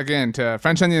 Shout out again to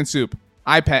French onion soup,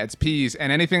 iPads, peas,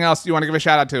 and anything else you want to give a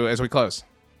shout out to as we close.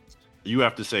 You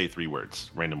have to say 3 words,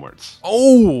 random words.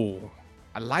 Oh,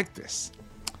 I like this.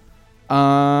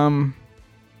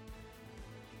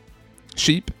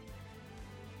 Sheep.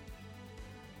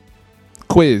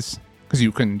 Quiz, because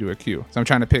you couldn't do a Q. So I'm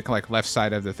trying to pick like left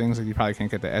side of the things. Like you probably can't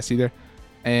get the S either.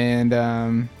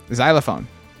 And xylophone,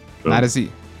 not a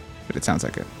Z, but it sounds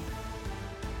like it.